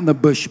bush, way out in the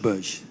bush.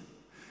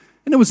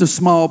 And it was a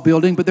small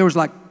building, but there was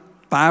like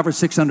 500 or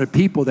 600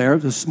 people there. It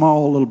was a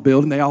small little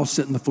building. They all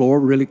sit on the floor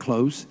really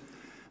close.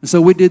 And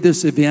so we did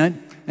this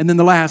event. And then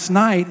the last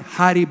night,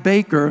 Heidi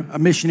Baker, a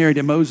missionary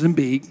to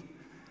Mozambique,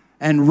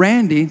 and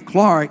Randy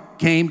Clark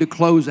came to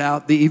close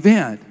out the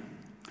event.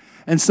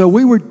 And so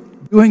we were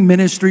doing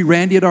ministry.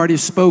 Randy had already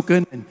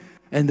spoken,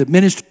 and the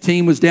ministry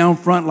team was down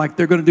front like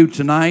they're going to do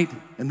tonight.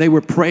 And they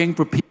were praying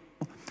for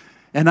people.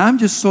 And I'm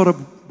just sort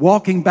of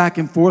walking back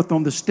and forth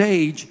on the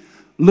stage,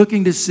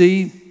 looking to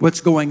see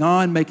what's going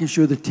on, making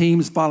sure the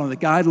team's following the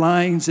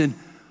guidelines. And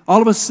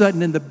all of a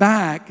sudden in the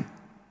back,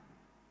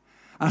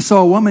 I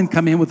saw a woman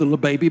come in with a little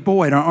baby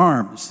boy in her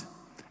arms.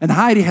 And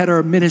Heidi had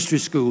her ministry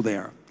school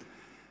there.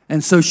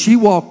 And so she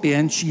walked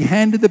in, she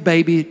handed the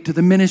baby to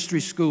the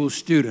ministry school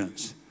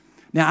students.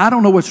 Now, I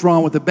don't know what's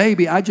wrong with the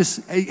baby.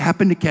 It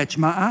happened to catch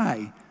my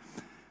eye,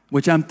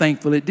 which I'm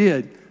thankful it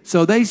did.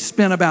 So they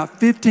spent about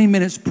 15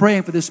 minutes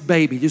praying for this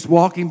baby, just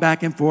walking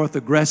back and forth,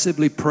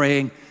 aggressively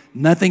praying.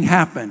 Nothing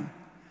happened.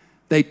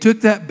 They took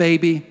that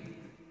baby,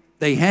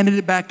 they handed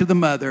it back to the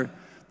mother.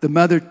 The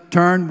mother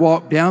turned,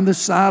 walked down the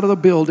side of the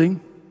building,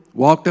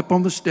 walked up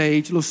on the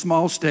stage, a little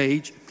small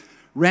stage.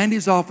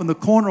 Randy's off in the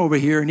corner over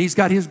here, and he's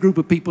got his group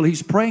of people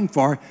he's praying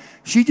for.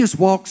 She just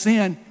walks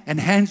in and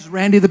hands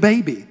Randy the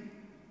baby.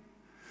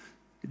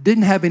 It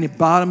didn't have any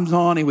bottoms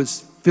on. It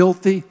was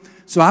filthy.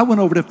 So I went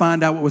over to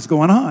find out what was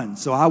going on.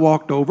 So I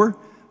walked over,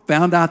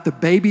 found out the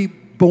baby,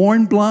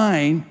 born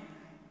blind,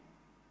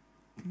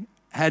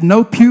 had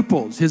no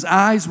pupils. His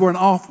eyes were an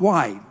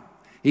off-white.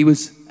 He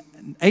was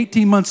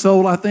 18 months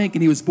old, I think,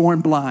 and he was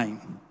born blind.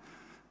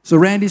 So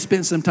Randy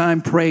spent some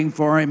time praying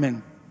for him,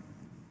 and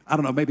I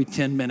don't know, maybe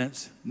 10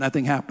 minutes.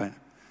 Nothing happened.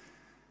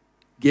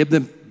 Give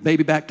the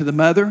baby back to the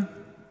mother.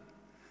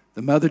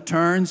 The mother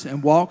turns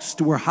and walks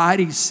to where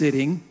Heidi's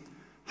sitting.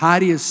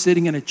 Heidi is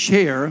sitting in a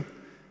chair,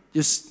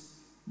 just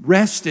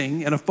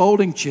resting in a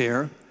folding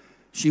chair.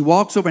 She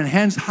walks over and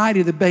hands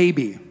Heidi the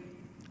baby.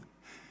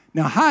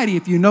 Now, Heidi,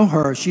 if you know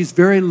her, she's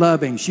very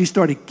loving. She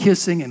started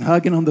kissing and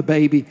hugging on the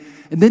baby.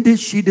 And then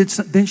she did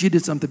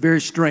something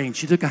very strange.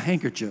 She took a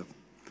handkerchief,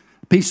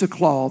 a piece of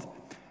cloth,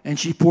 and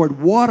she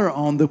poured water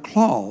on the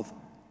cloth.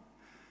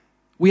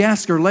 We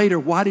asked her later,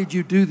 why did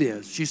you do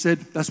this? She said,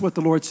 that's what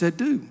the Lord said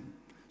do.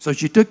 So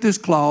she took this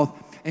cloth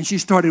and she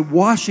started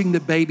washing the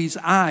baby's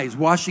eyes,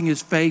 washing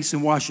his face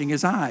and washing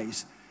his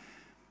eyes.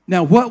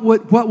 Now, what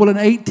will an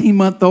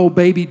 18-month-old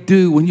baby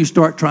do when you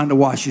start trying to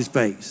wash his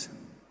face?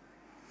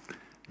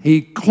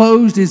 He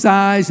closed his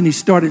eyes and he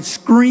started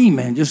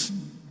screaming, just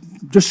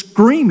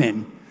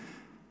screaming.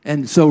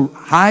 And so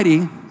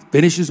Heidi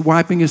finishes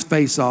wiping his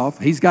face off.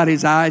 He's got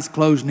his eyes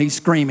closed and he's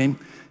screaming.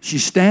 She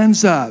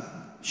stands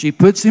up. She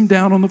puts him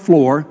down on the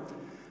floor.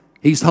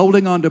 He's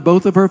holding on to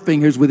both of her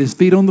fingers with his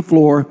feet on the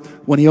floor.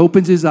 When he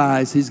opens his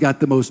eyes, he's got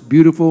the most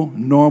beautiful,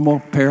 normal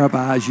pair of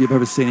eyes you've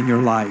ever seen in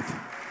your life.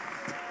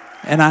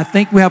 And I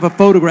think we have a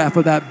photograph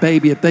of that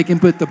baby. If they can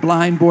put the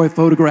blind boy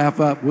photograph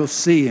up, we'll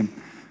see him.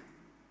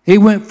 He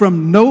went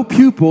from no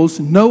pupils,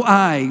 no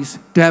eyes,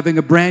 to having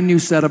a brand new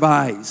set of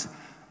eyes.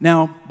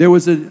 Now, there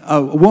was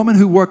a woman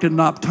who worked at an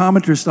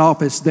optometrist's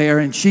office there,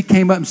 and she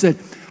came up and said,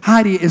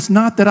 Heidi, it's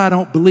not that I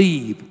don't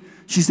believe.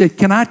 She said,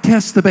 can I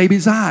test the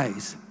baby's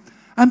eyes?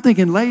 I'm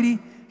thinking, lady,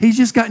 he's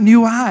just got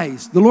new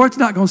eyes. The Lord's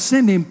not going to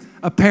send him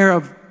a pair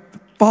of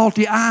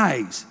faulty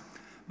eyes.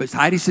 But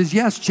Heidi says,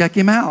 yes, check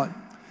him out.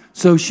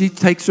 So she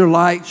takes her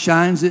light,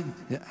 shines it,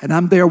 and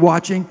I'm there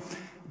watching.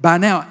 By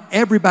now,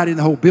 everybody in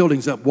the whole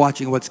building's up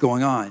watching what's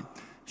going on.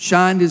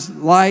 Shined his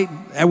light,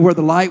 everywhere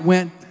the light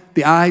went,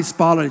 the eyes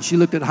followed, and she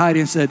looked at Heidi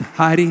and said,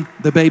 Heidi,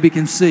 the baby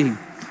can see.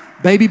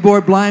 Baby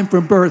boy blind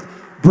from birth,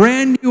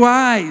 brand new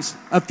eyes.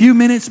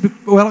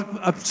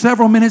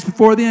 Several minutes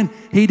before then,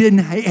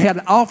 he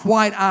had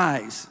off-white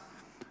eyes.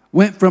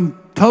 Went from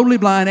totally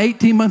blind,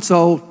 18 months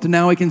old, to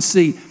now he can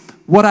see.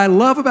 What I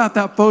love about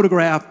that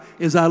photograph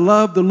is I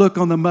love the look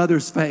on the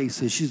mother's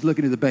face as she's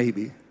looking at the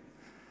baby.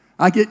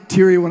 I get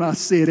teary when I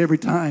see it every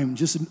time,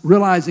 just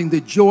realizing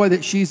the joy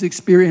that she's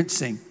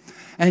experiencing.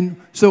 And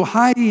so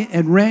Heidi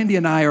and Randy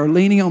and I are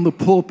leaning on the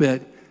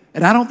pulpit,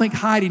 and I don't think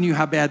Heidi knew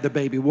how bad the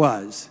baby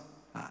was.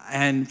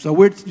 And so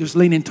we're just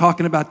leaning,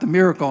 talking about the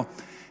miracle.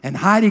 And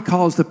Heidi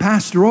calls the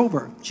pastor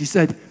over. She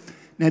said,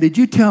 now, did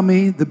you tell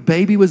me the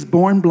baby was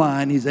born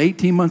blind? He's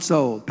 18 months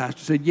old.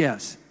 Pastor said,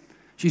 yes.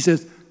 She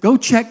says, go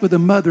check with the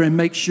mother and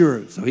make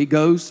sure. So he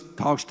goes,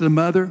 talks to the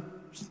mother,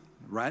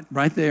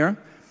 right there.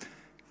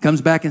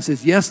 Comes back and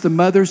says, yes, the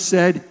mother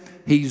said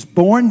he's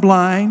born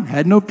blind,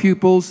 had no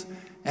pupils,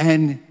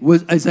 and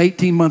is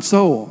 18 months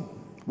old.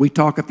 We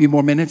talk a few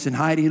more minutes, and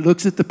Heidi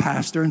looks at the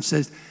pastor and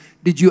says,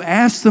 did you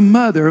ask the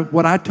mother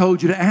what I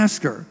told you to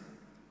ask her?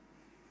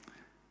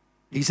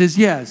 He says,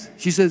 yes.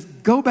 She says,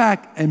 go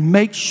back and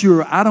make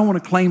sure. I don't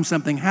want to claim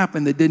something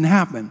happened that didn't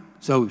happen.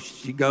 So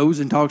he goes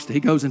and talks to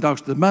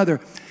the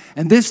mother.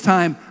 And this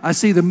time, I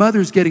see the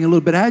mother's getting a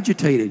little bit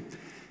agitated.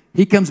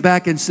 He comes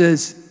back and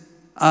says,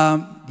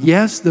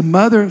 yes, the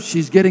mother,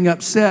 she's getting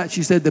upset.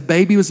 She said the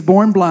baby was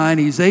born blind.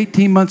 He's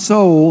 18 months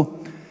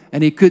old,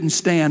 and he couldn't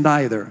stand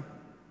either.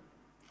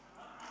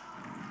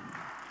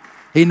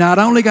 He not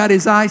only got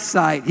his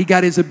eyesight, he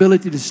got his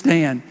ability to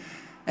stand.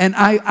 And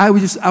I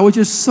was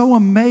just so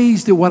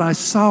amazed at what I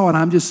saw, and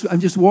I'm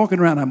just walking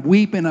around. I'm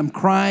weeping, I'm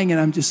crying, and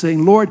I'm just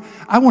saying, Lord,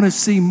 I want to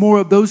see more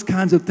of those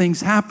kinds of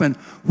things happen.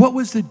 What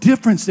was the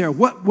difference there?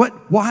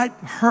 Why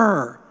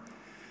her?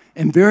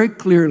 And very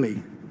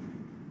clearly,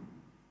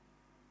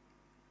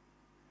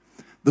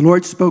 the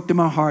Lord spoke to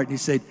my heart, and he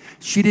said,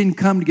 she didn't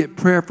come to get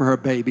prayer for her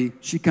baby.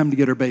 She come to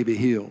get her baby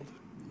healed.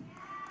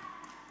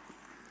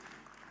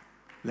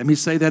 Let me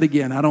say that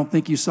again. I don't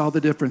think you saw the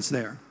difference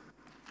there.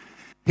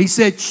 He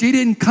said she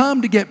didn't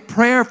come to get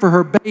prayer for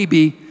her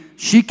baby.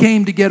 She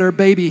came to get her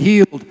baby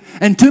healed.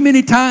 And too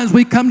many times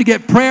we come to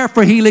get prayer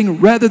for healing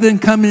rather than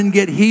come and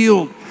get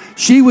healed.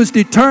 She was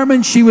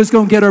determined she was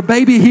going to get her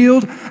baby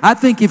healed. I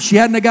think if she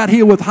hadn't got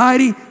healed with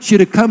Heidi,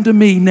 she'd have come to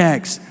me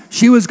next.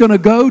 She was going to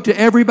go to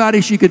everybody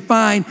she could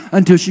find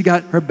until she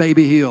got her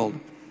baby healed.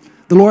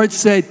 The Lord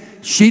said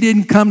she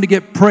didn't come to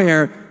get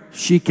prayer.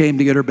 She came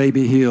to get her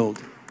baby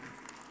healed.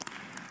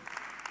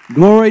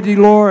 Glory to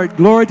the Lord.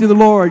 Glory to the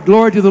Lord.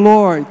 Glory to the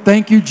Lord.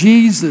 Thank you,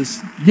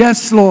 Jesus.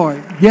 Yes,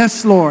 Lord.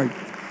 Yes, Lord.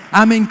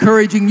 I'm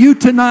encouraging you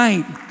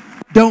tonight.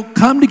 Don't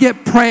come to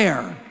get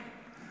prayer.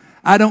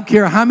 I don't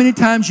care how many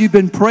times you've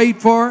been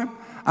prayed for.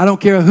 I don't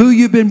care who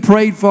you've been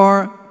prayed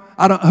for.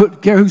 I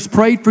don't care who's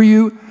prayed for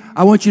you.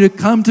 I want you to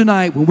come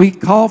tonight. When we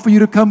call for you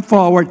to come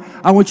forward,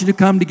 I want you to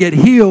come to get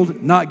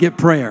healed, not get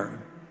prayer.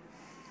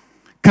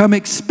 Come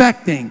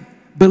expecting,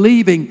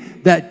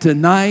 believing that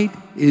tonight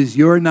is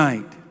your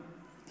night.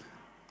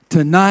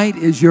 Tonight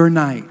is your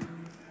night.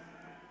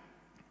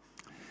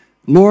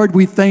 Lord,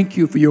 we thank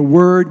you for your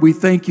word. We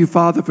thank you,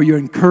 Father, for your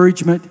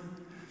encouragement.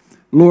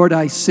 Lord,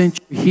 I sense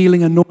your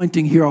healing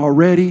anointing here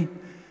already.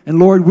 And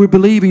Lord, we're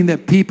believing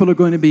that people are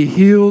going to be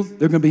healed.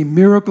 There are going to be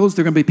miracles.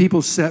 There are going to be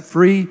people set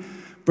free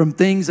from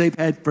things they've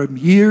had for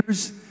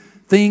years.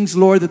 Things,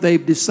 Lord, that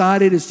they've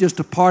decided is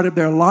just a part of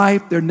their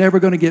life. They're never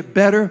going to get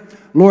better.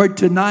 Lord,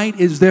 tonight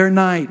is their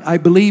night. I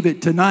believe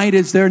it. Tonight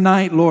is their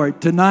night,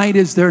 Lord. Tonight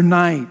is their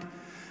night.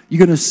 You're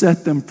going to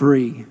set them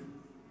free.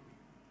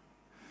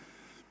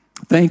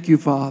 Thank you,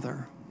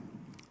 Father.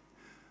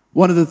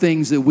 One of the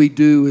things that we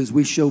do is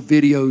we show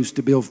videos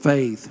to build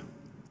faith.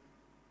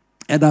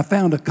 And I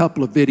found a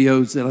couple of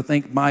videos that I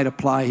think might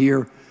apply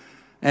here.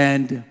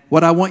 And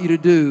what I want you to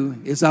do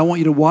is I want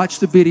you to watch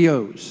the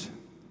videos.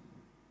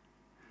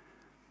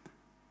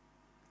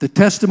 The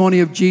testimony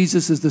of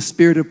Jesus is the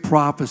spirit of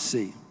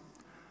prophecy.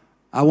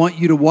 I want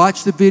you to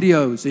watch the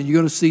videos, and you're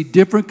going to see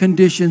different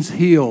conditions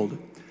healed.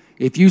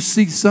 If you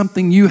see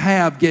something you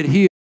have get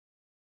healed,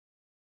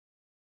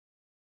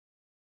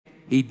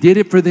 He did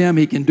it for them.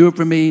 He can do it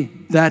for me.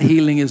 That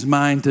healing is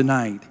mine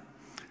tonight.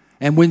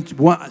 And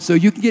so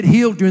you can get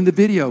healed during the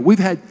video. We've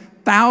had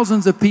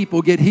thousands of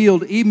people get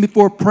healed even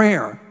before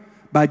prayer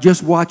by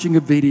just watching a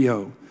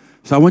video.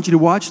 So I want you to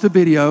watch the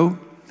video,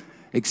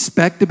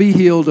 expect to be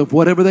healed of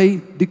whatever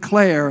they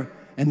declare,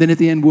 and then at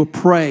the end we'll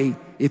pray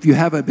if you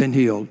haven't been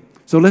healed.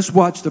 So let's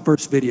watch the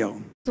first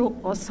video. So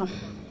awesome.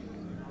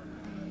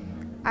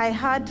 I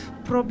had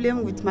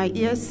problem with my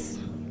ears.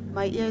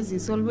 My ears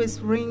is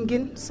always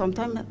ringing.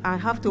 Sometimes I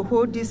have to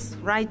hold this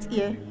right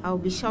ear. I'll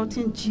be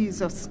shouting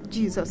Jesus,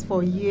 Jesus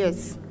for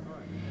years.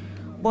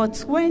 But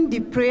when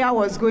the prayer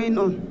was going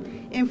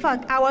on, in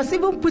fact, I was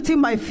even putting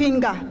my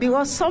finger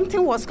because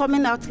something was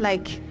coming out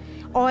like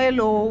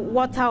oil or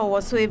water or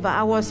whatsoever.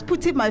 I was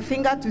putting my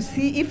finger to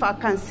see if I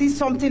can see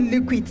something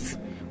liquid,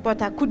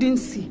 but I couldn't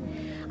see.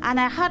 And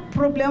I had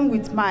problem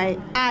with my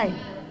eye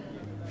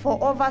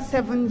for over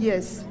 7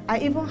 years. I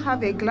even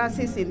have a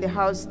glasses in the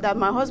house that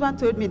my husband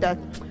told me that,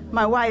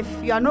 my wife,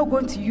 you are not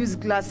going to use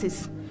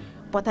glasses.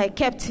 But I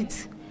kept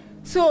it.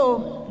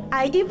 So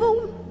I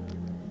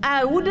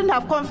wouldn't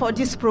have come for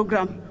this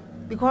program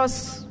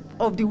because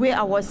of the way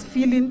I was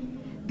feeling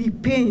the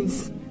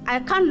pains. I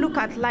can't look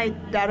at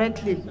light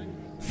directly.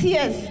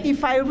 Tears,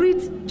 if I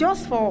read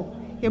just for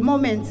a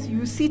moment,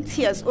 you see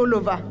tears all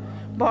over.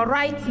 But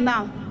right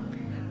now,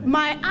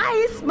 my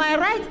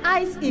right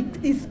eyes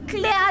is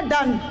clearer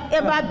than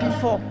ever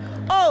before.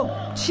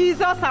 Oh,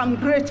 Jesus, I'm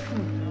grateful.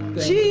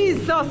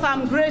 Jesus,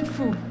 I'm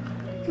grateful.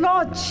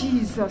 Lord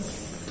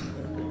Jesus.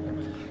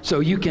 So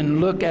you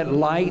can look at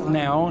light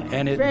now,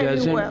 and it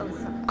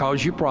doesn't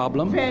cause you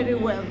problem. Very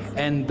well.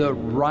 And the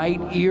right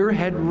ear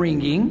had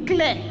ringing.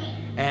 Clear.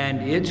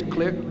 And it's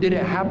clear. Did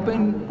it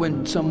happen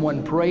when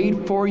someone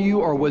prayed for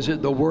you, or was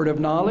it the word of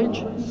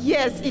knowledge?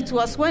 Yes, it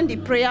was when the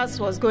prayers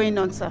was going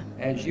on, sir.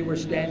 As you were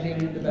standing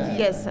in the back?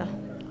 Yes, sir.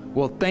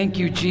 Well, thank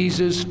you,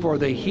 Jesus, for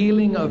the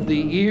healing of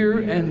the ear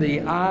and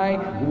the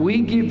eye.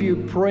 We give you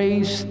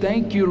praise.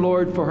 Thank you,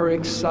 Lord, for her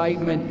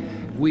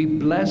excitement. We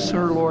bless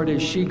her, Lord,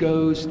 as she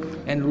goes.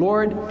 And,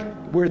 Lord,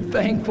 we're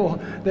thankful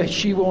that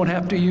she won't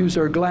have to use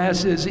her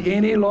glasses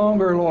any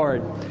longer,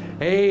 Lord.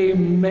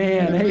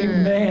 Amen.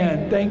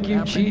 Amen. Thank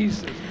you,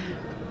 Jesus.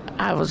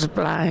 I was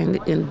blind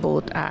in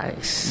both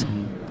eyes.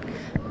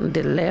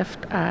 The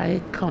left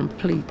eye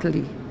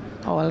completely,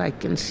 all I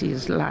can see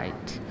is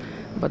light.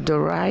 But the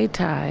right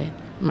eye,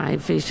 my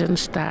vision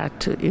started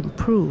to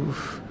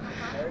improve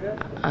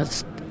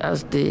as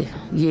the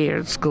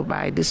years go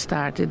by. This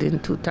started in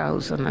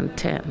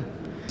 2010.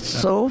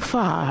 So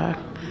far,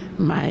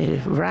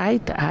 my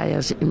right eye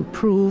has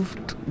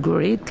improved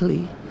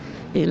greatly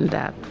in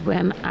that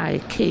when I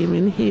came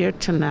in here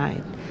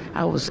tonight,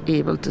 I was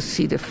able to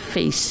see the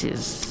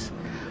faces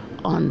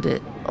on the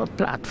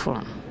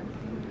platform,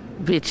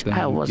 which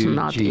I was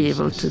not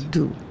able to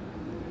do.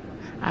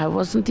 I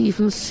wasn't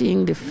even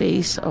seeing the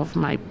face of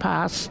my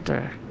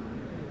pastor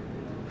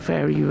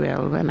very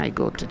well when I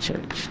go to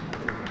church.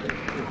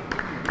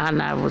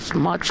 And I was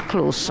much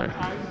closer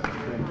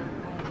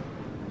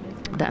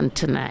than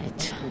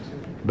tonight.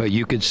 But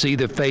you could see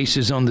the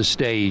faces on the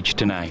stage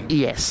tonight.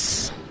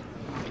 Yes.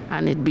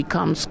 And it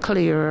becomes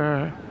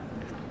clearer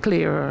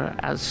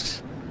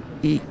as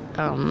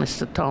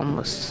Mr.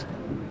 Thomas,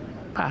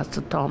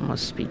 Pastor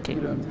Thomas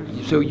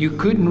speaking. So you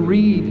couldn't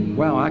read,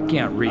 well, I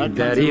can't read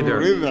that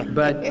either.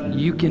 But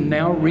you can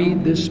now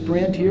read this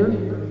sprint here?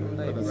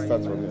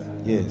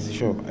 Yes,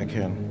 sure, I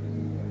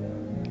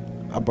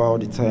can. About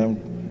the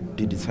time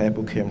the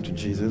disciple came to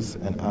Jesus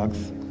and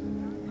asked,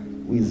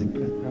 who is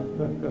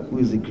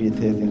the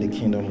greatest in the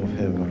kingdom of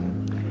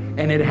heaven?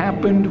 And it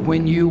happened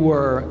when you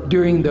were,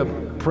 during the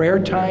prayer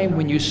time,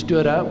 when you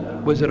stood up.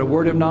 Was it a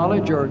word of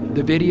knowledge or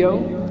the video?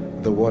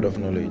 The word of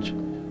knowledge.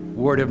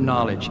 Word of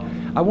knowledge.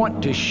 I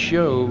want to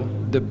show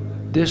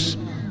this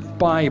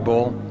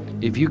Bible,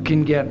 if you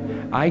can get,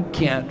 I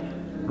can't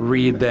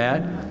read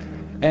that,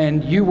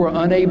 and you were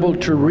unable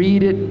to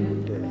read it,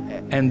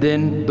 and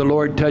then the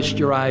Lord touched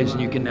your eyes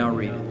and you can now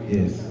read it.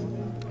 Yes.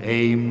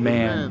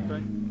 Amen.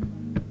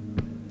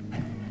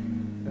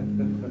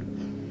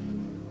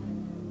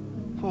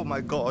 Oh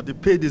my God, the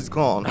pain is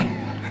gone.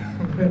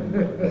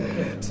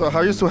 So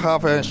I used to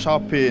have a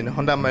sharp pain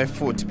under my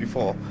foot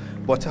before,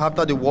 but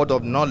after the word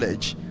of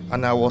knowledge,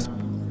 and I was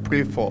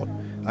prayed for,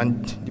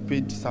 and the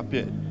pain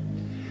disappeared.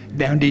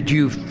 Now, did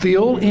you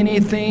feel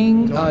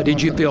anything?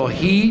 Did you feel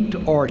heat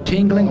or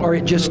tingling, or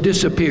it just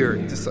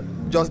disappeared?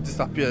 Just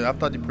disappeared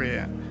after the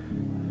prayer.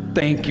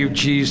 Thank you,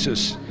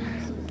 Jesus.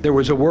 There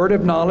was a word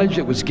of knowledge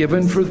that was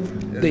given for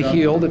the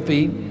heel, the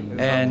feet,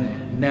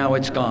 and now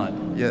it's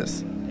gone.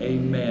 Yes.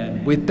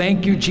 Amen. We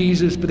thank you,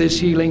 Jesus, for this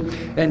healing.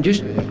 And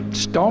just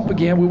stomp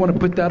again. We want to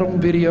put that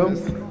on video.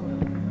 Yes.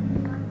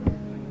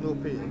 No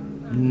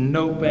pain.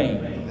 No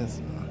pain.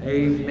 Yes.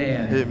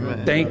 Amen.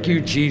 Amen. Thank you,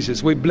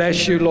 Jesus. We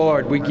bless you,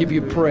 Lord. We give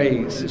you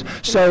praise.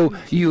 So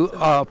you,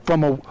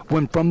 from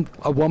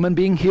a woman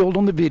being healed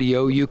on the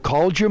video, you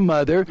called your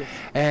mother,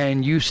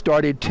 and you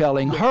started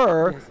telling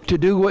her to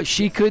do what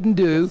she couldn't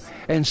do,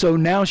 and so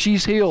now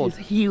she's healed.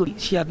 She's healed.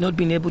 She had not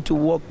been able to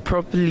walk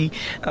properly.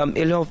 A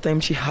lot of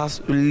times she has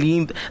to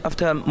limp.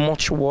 After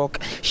much walk,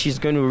 she's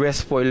going to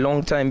rest for a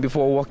long time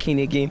before walking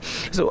again.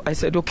 So I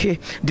said, okay,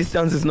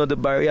 distance is not a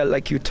barrier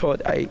like you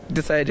thought. I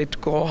decided to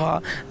call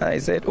her. I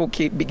said,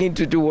 okay, begin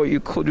to do what you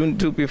couldn't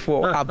do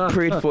before. I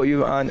prayed for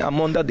you, and I'm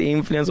under the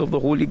influence of the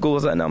Holy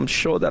Ghost, and I'm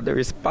sure that there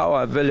is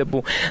power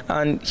available.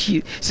 And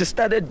she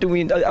started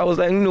doing that. I was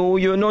like, no,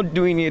 you're not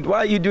doing it. Why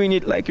are you doing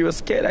it like you're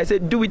scared? I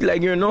said, do it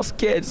like you're not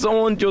scared.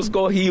 Someone just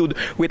got healed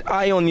with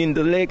iron in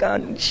the leg,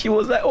 and she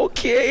was like,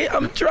 okay,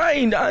 I'm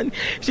trying. And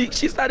she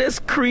started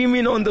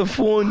screaming on the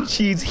phone.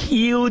 She's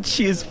healed.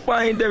 She's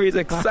fine. There is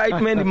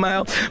excitement in my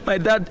house. My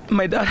dad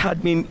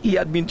had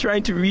been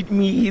trying to read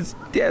me.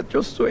 They're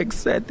just so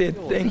excited.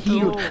 Thank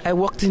you. I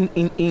walked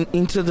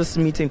into this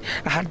meeting.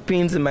 I had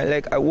pains in my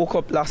leg. I woke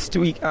up last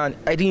week and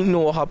I didn't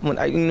know what happened.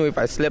 I didn't know if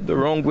I slept the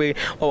wrong way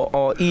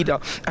or either.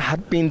 I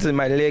had pains in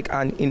my leg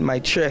and in my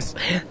chest.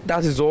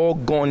 That is all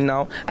gone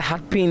now. I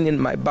had pain in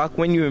my back.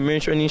 When you were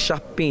mentioning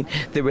sharp pain,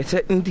 there were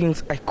certain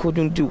things I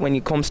couldn't do when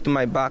it comes to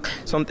my back.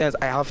 Sometimes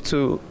I have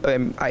to,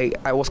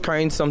 I was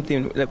carrying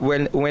something like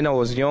when I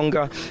was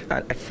younger,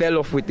 and I fell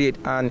off with it,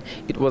 and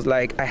it was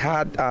like I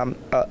had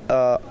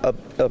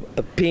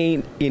a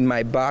pain in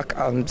my back,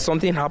 and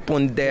something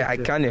happened there I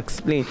can't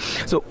explain.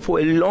 So for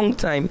a long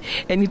time,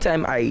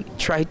 anytime I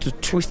try to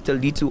twist a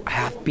little, I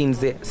have pains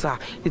there. Sir,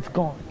 it's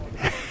gone.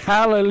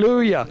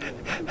 Hallelujah.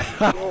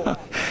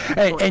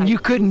 And you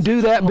couldn't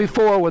do that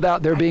before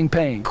without there being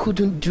pain.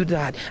 Couldn't do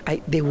that.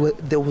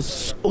 There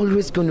was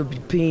always going to be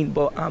pain,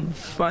 but I'm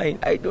fine.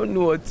 I don't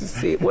know what to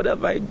say. What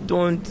have I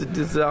done to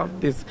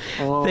deserve this?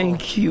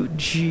 Thank you,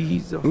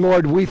 Jesus.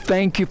 Lord, we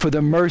thank you for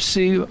the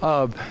mercy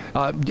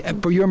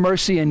for your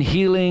mercy in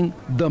healing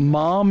the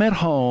mom at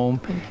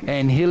home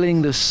and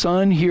healing the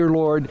son here,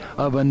 Lord,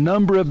 of a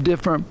number of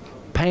different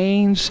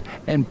pains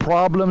and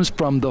problems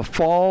from the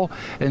fall.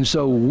 And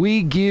so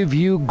we give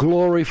you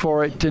glory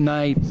for it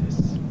tonight.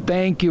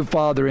 Thank you,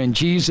 Father, in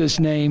Jesus'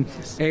 name.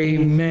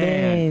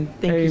 Amen.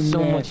 Thank you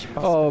so much, Pastor.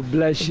 Oh,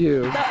 bless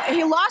you.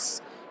 He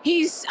lost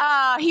his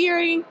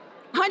hearing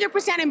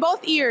 100% in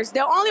both ears.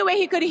 The only way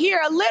he could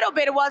hear a little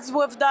bit was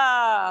with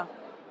the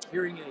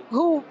hearing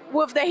aids.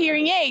 With the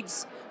hearing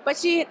aids.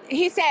 But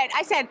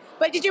I said,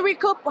 but did you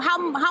recoup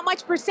how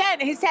much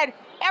percent? He said,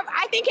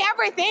 I think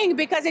everything,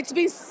 because it's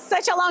been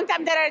such a long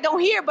time that I don't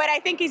hear, but I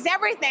think it's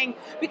everything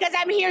because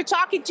I'm here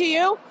talking to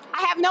you.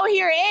 I have no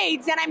hearing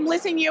aids and I'm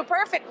listening to you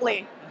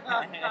perfectly.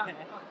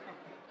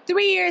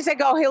 3 years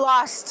ago, he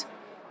lost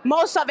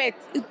most of it.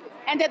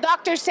 And the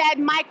doctor said,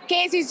 my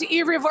case is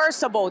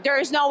irreversible. There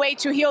is no way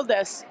to heal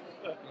this.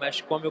 Mas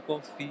como eu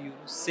confio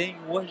no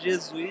Senhor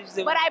Jesus,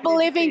 But I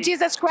believe in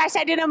Jesus Christ.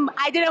 I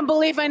didn't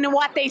believe in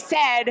what they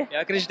said.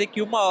 Eu acreditei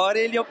que uma hora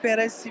ele ia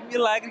operar esse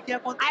milagre que ia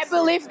acontecer. I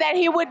believe that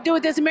he would do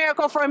this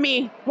miracle for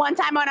me one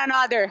time or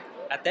another.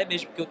 Até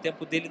mesmo porque o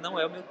tempo dele não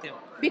é o meu tempo.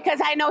 because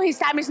I know his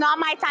time is not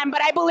my time,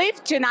 but I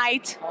believe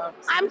tonight.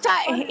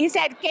 He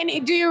said,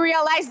 do you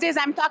realize this?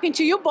 I'm talking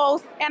to you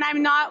both, and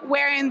I'm not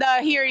wearing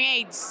the hearing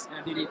aids.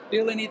 And did he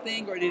feel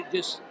anything, or did it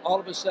just all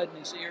of a sudden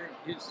his hearing?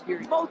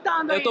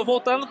 Voltando. Eu tô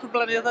voltando pro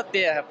planeta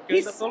Terra, porque eu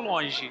ainda tô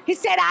longe. He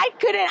said,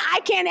 I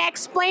can't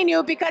explain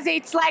you because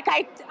it's like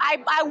I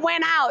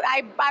went out.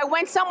 I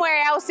went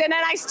somewhere else and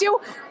then I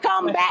still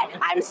come back.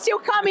 I'm still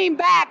coming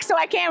back, so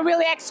I can't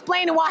really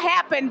explain what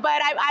happened, but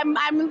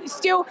I'm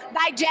still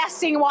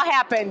digesting what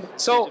happened.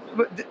 So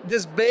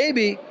this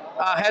baby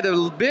had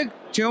a big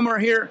tumor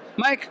here.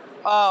 Mike,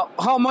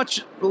 how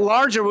much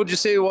larger would you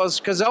say it was?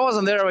 Because I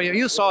wasn't there when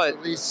you saw it.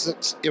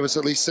 It was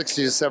at least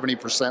 60 to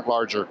 70%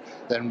 larger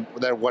than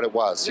what it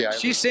was. Yeah.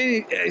 She's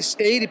saying it's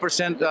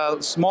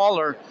 80%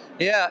 smaller.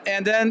 Yeah,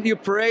 and then you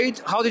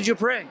prayed. How did you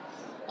pray?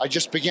 I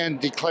just began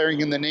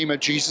declaring in the name of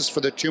Jesus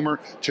for the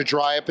tumor to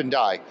dry up and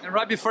die. And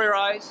right before your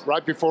eyes?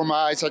 Right before my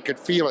eyes, I could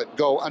feel it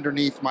go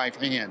underneath my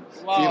hand.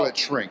 Wow. Feel it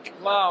shrink.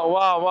 Wow,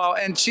 wow, wow.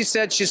 And she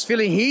said she's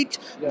feeling heat.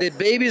 Yes. The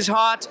baby's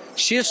hot.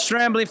 She's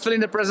trembling,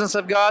 feeling the presence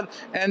of God.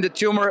 And the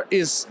tumor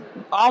is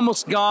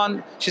almost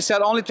gone. She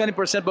said only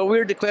 20%, but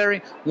we're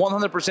declaring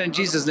 100% in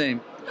Jesus'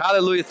 name.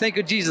 Hallelujah. Thank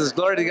you, Jesus.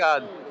 Glory to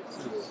God.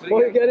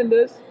 What are you getting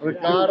this? We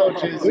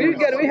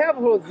have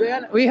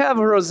Rosanna. We have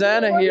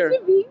Rosanna here.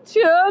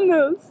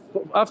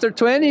 After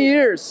 20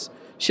 years,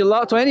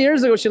 20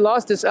 years ago, she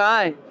lost this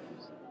eye,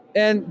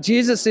 and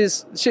Jesus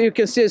is. You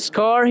can see a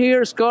scar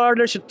here, scar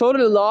there. She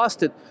totally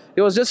lost it.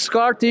 It was just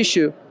scar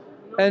tissue,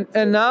 and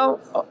now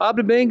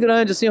abre bem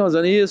grande assim,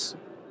 Rosanna. Isso.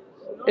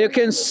 You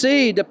can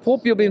see the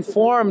pupil being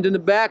formed in the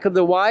back of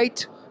the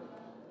white.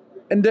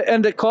 And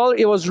the color,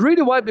 it was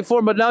really white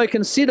before, but now you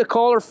can see the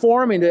color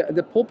forming.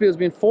 The pupil has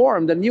been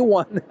formed, the new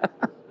one.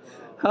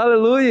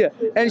 Hallelujah.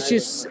 And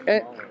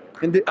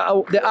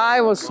the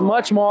eye was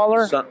much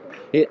smaller.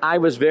 The eye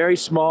was very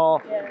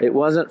small. It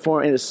wasn't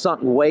formed. It was sunk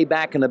way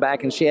back in the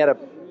back, and she had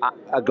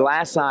a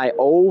glass eye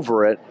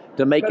over it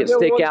to make it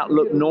stick out,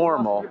 look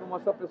normal.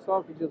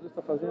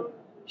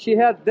 She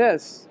had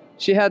this.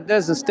 She had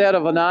this instead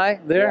of an eye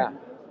there. Yeah.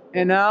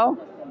 And now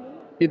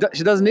she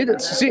doesn't need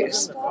it. See,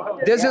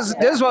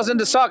 this was in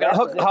the socket.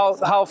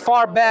 How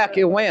far back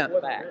it went.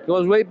 It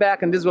was way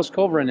back, and this was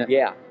covering it.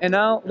 Yeah. And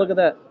now look at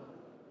that.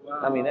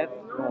 I mean, that's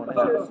going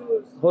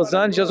on.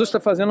 Rosane, Jesus está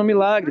fazendo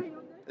milagre.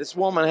 This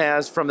woman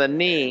has from the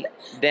knee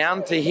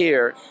down to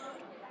here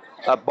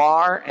a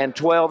bar and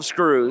 12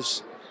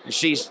 screws.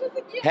 She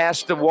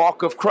has to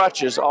walk with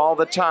crutches all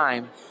the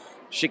time.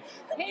 Hey,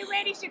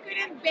 Randy, she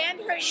couldn't bend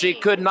her knee. She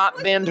could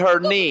not bend her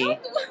knee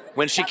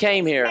when she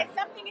came here.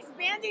 Something is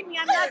bending me.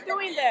 I'm not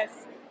doing this.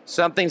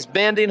 Something's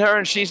bending her,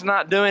 and she's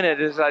not doing it.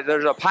 It's like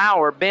there's a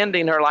power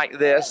bending her like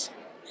this,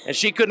 and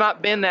she could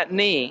not bend that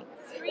knee.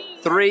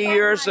 3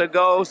 years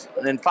ago,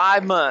 in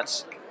 5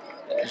 months,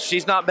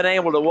 she's not been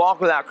able to walk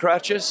without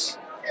crutches,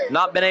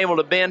 not been able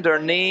to bend her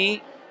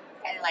knee.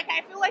 Like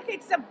I feel like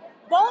it's a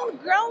bone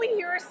growing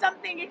here or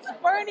something. It's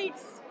burning.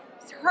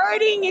 It's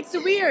hurting. It's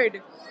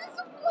weird.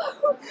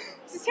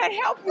 She said,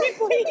 "Help me,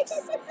 please."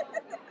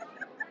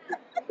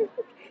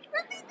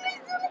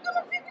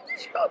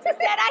 She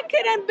said, "I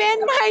couldn't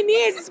bend my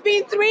knees. It's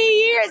been 3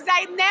 years.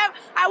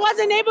 I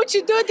wasn't able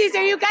to do this.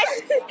 Are you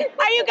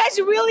guys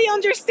really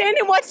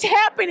understanding what's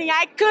happening?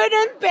 I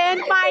couldn't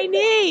bend my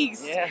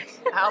knees." Yes.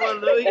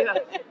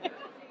 Hallelujah.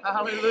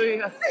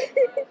 Hallelujah.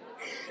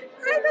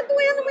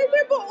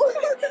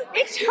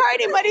 It's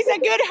hurting, but it's a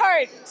good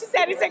hurt. She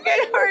said it's a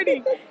good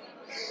hurting.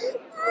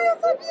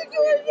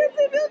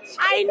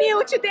 I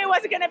knew today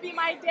was going to be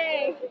my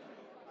day.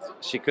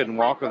 She couldn't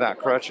walk without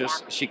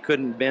crutches. She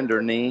couldn't bend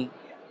her knee.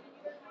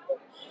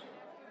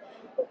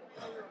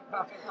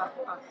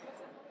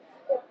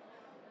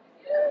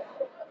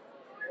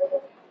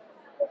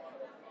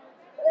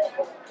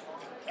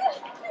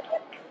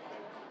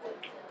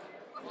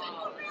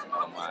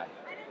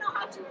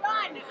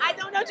 I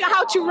don't know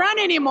how to run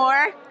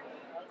anymore.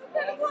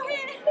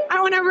 I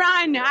want to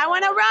run. I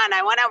want to run.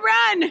 I want to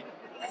run.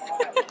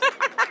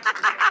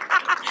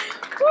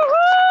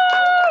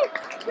 Woohoo!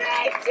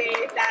 Praise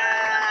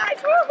Jesus!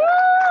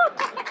 Woohoo!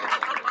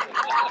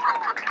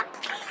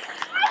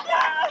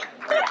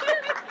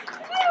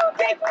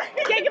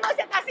 O que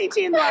você está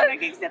sentindo, Ana? O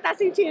que você está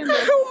sentindo?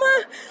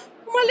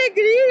 Uma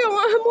alegria,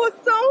 uma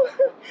emoção.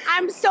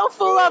 I'm so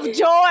full of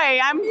joy.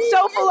 I'm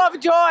so full of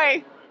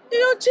joy.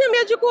 Eu tinha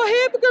medo de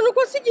correr porque eu não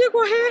conseguia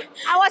correr.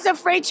 I was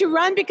afraid to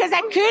run because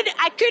I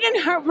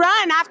couldn't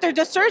run after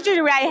the surgery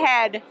I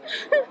had.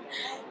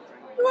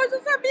 Hoje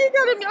eu sabia que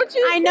era meu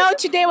dia. I know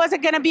today was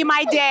going to be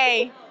my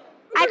day.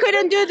 I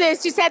couldn't do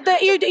this. She said,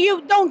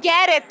 you don't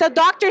get it. The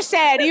doctor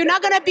said, you're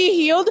not going to be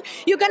healed.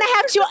 You're going to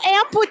have to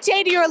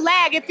amputate your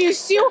leg if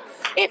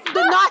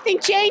nothing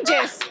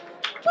changes.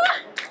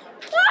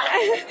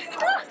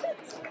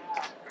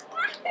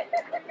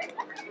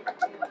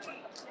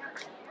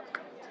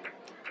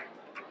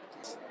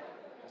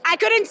 I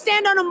couldn't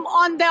stand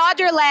on the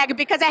other leg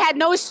because I had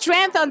no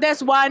strength on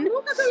this one.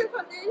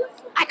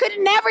 I could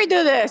never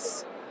do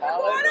this. Now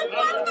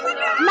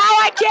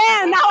I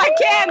can.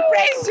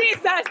 Praise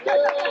Jesus.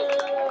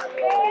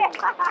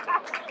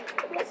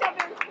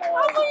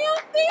 Amanhã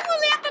tem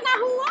muleta na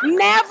rua.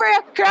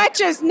 Never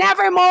crutches,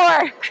 never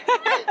more.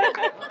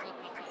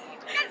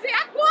 Quer dizer,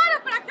 agora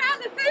pra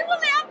casa, sem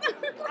muleta.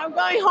 I'm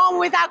going home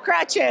without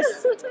crutches.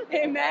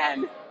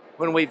 Amen.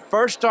 When we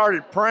first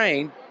started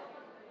praying,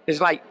 it's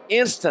like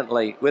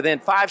instantly, within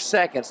 5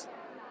 seconds,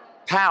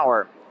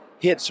 power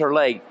hits her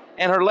leg.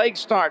 And her leg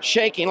starts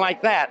shaking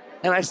like that.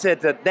 And I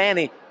said to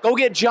Danny, go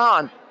get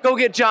John. Go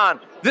get John.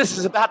 This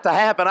is about to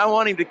happen. I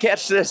want him to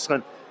catch this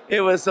one.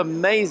 It was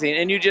amazing.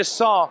 And you just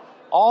saw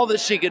all that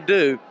she could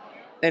do.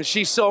 And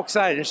she's so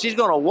excited. And she's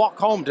going to walk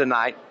home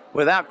tonight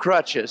without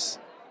crutches.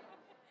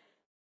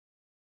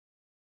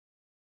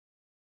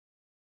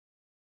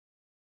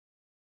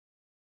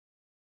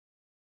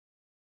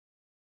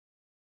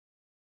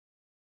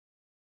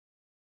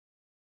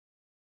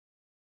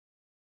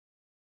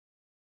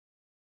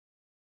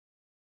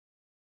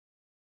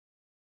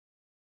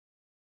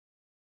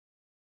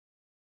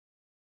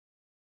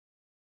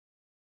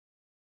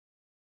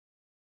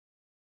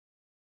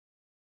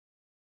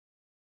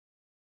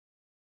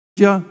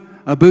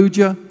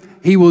 Abuja,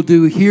 he will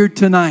do here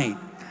tonight.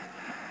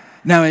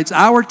 Now, it's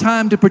our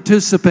time to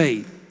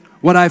participate.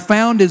 What I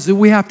found is that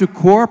we have to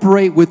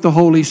cooperate with the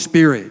Holy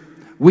Spirit.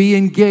 We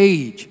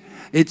engage.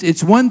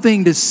 It's one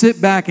thing to sit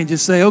back and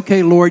just say,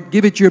 okay, Lord,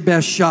 give it your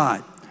best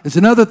shot. It's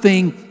another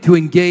thing to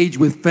engage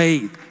with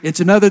faith. It's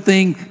another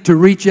thing to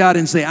reach out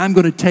and say, I'm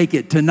going to take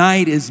it.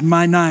 Tonight is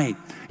my night.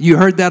 You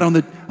heard that on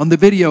the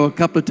video a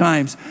couple of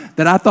times,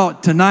 that I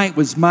thought tonight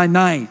was my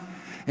night.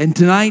 And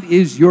tonight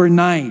is your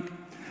night.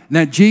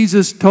 Now,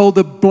 Jesus told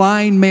the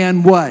blind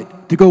man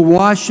what? To go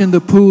wash in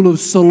the pool of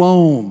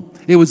Siloam.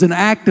 It was an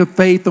act of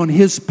faith on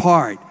his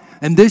part.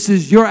 And this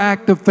is your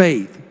act of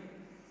faith.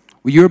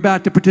 Well, you're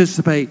about to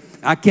participate.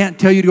 I can't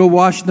tell you to go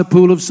wash in the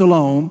pool of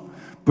Siloam,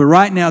 but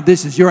right now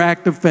this is your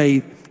act of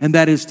faith, and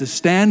that is to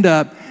stand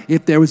up.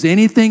 If there was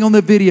anything on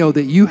the video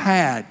that you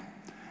had,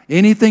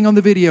 anything on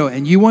the video,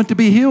 and you want to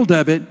be healed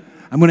of it,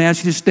 I'm going to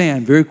ask you to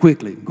stand very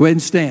quickly. Go ahead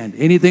and stand.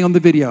 Anything on the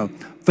video.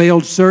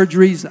 Failed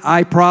surgeries,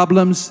 eye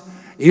problems,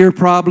 ear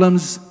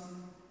problems,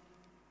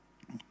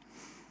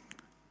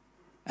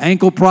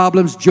 ankle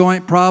problems,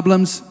 joint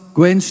problems.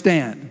 Go ahead and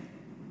stand.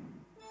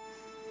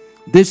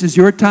 This is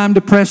your time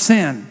to press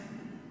in.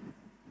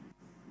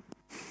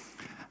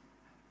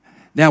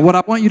 Now, what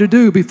I want you to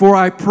do before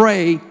I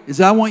pray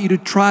is I want you to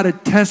try to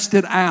test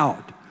it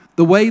out.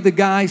 The way the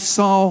guy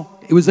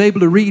was able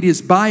to read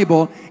his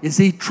Bible is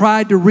he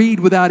tried to read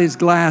without his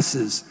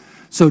glasses.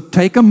 So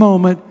take a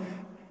moment,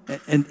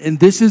 and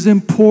this is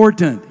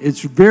important.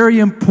 It's very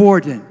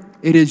important.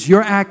 It is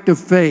your act of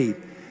faith.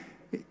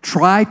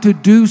 Try to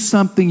do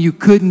something you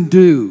couldn't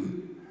do.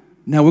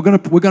 Now, we're going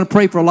to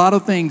pray for a lot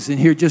of things in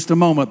here just a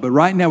moment, but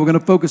right now we're going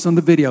to focus on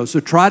the video. So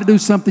try to do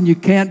something you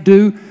can't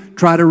do.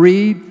 Try to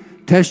read.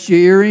 Test your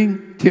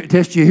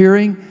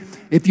hearing.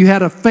 If you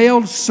had a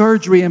failed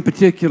surgery in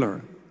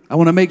particular, I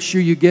want to make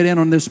sure you get in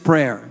on this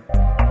prayer.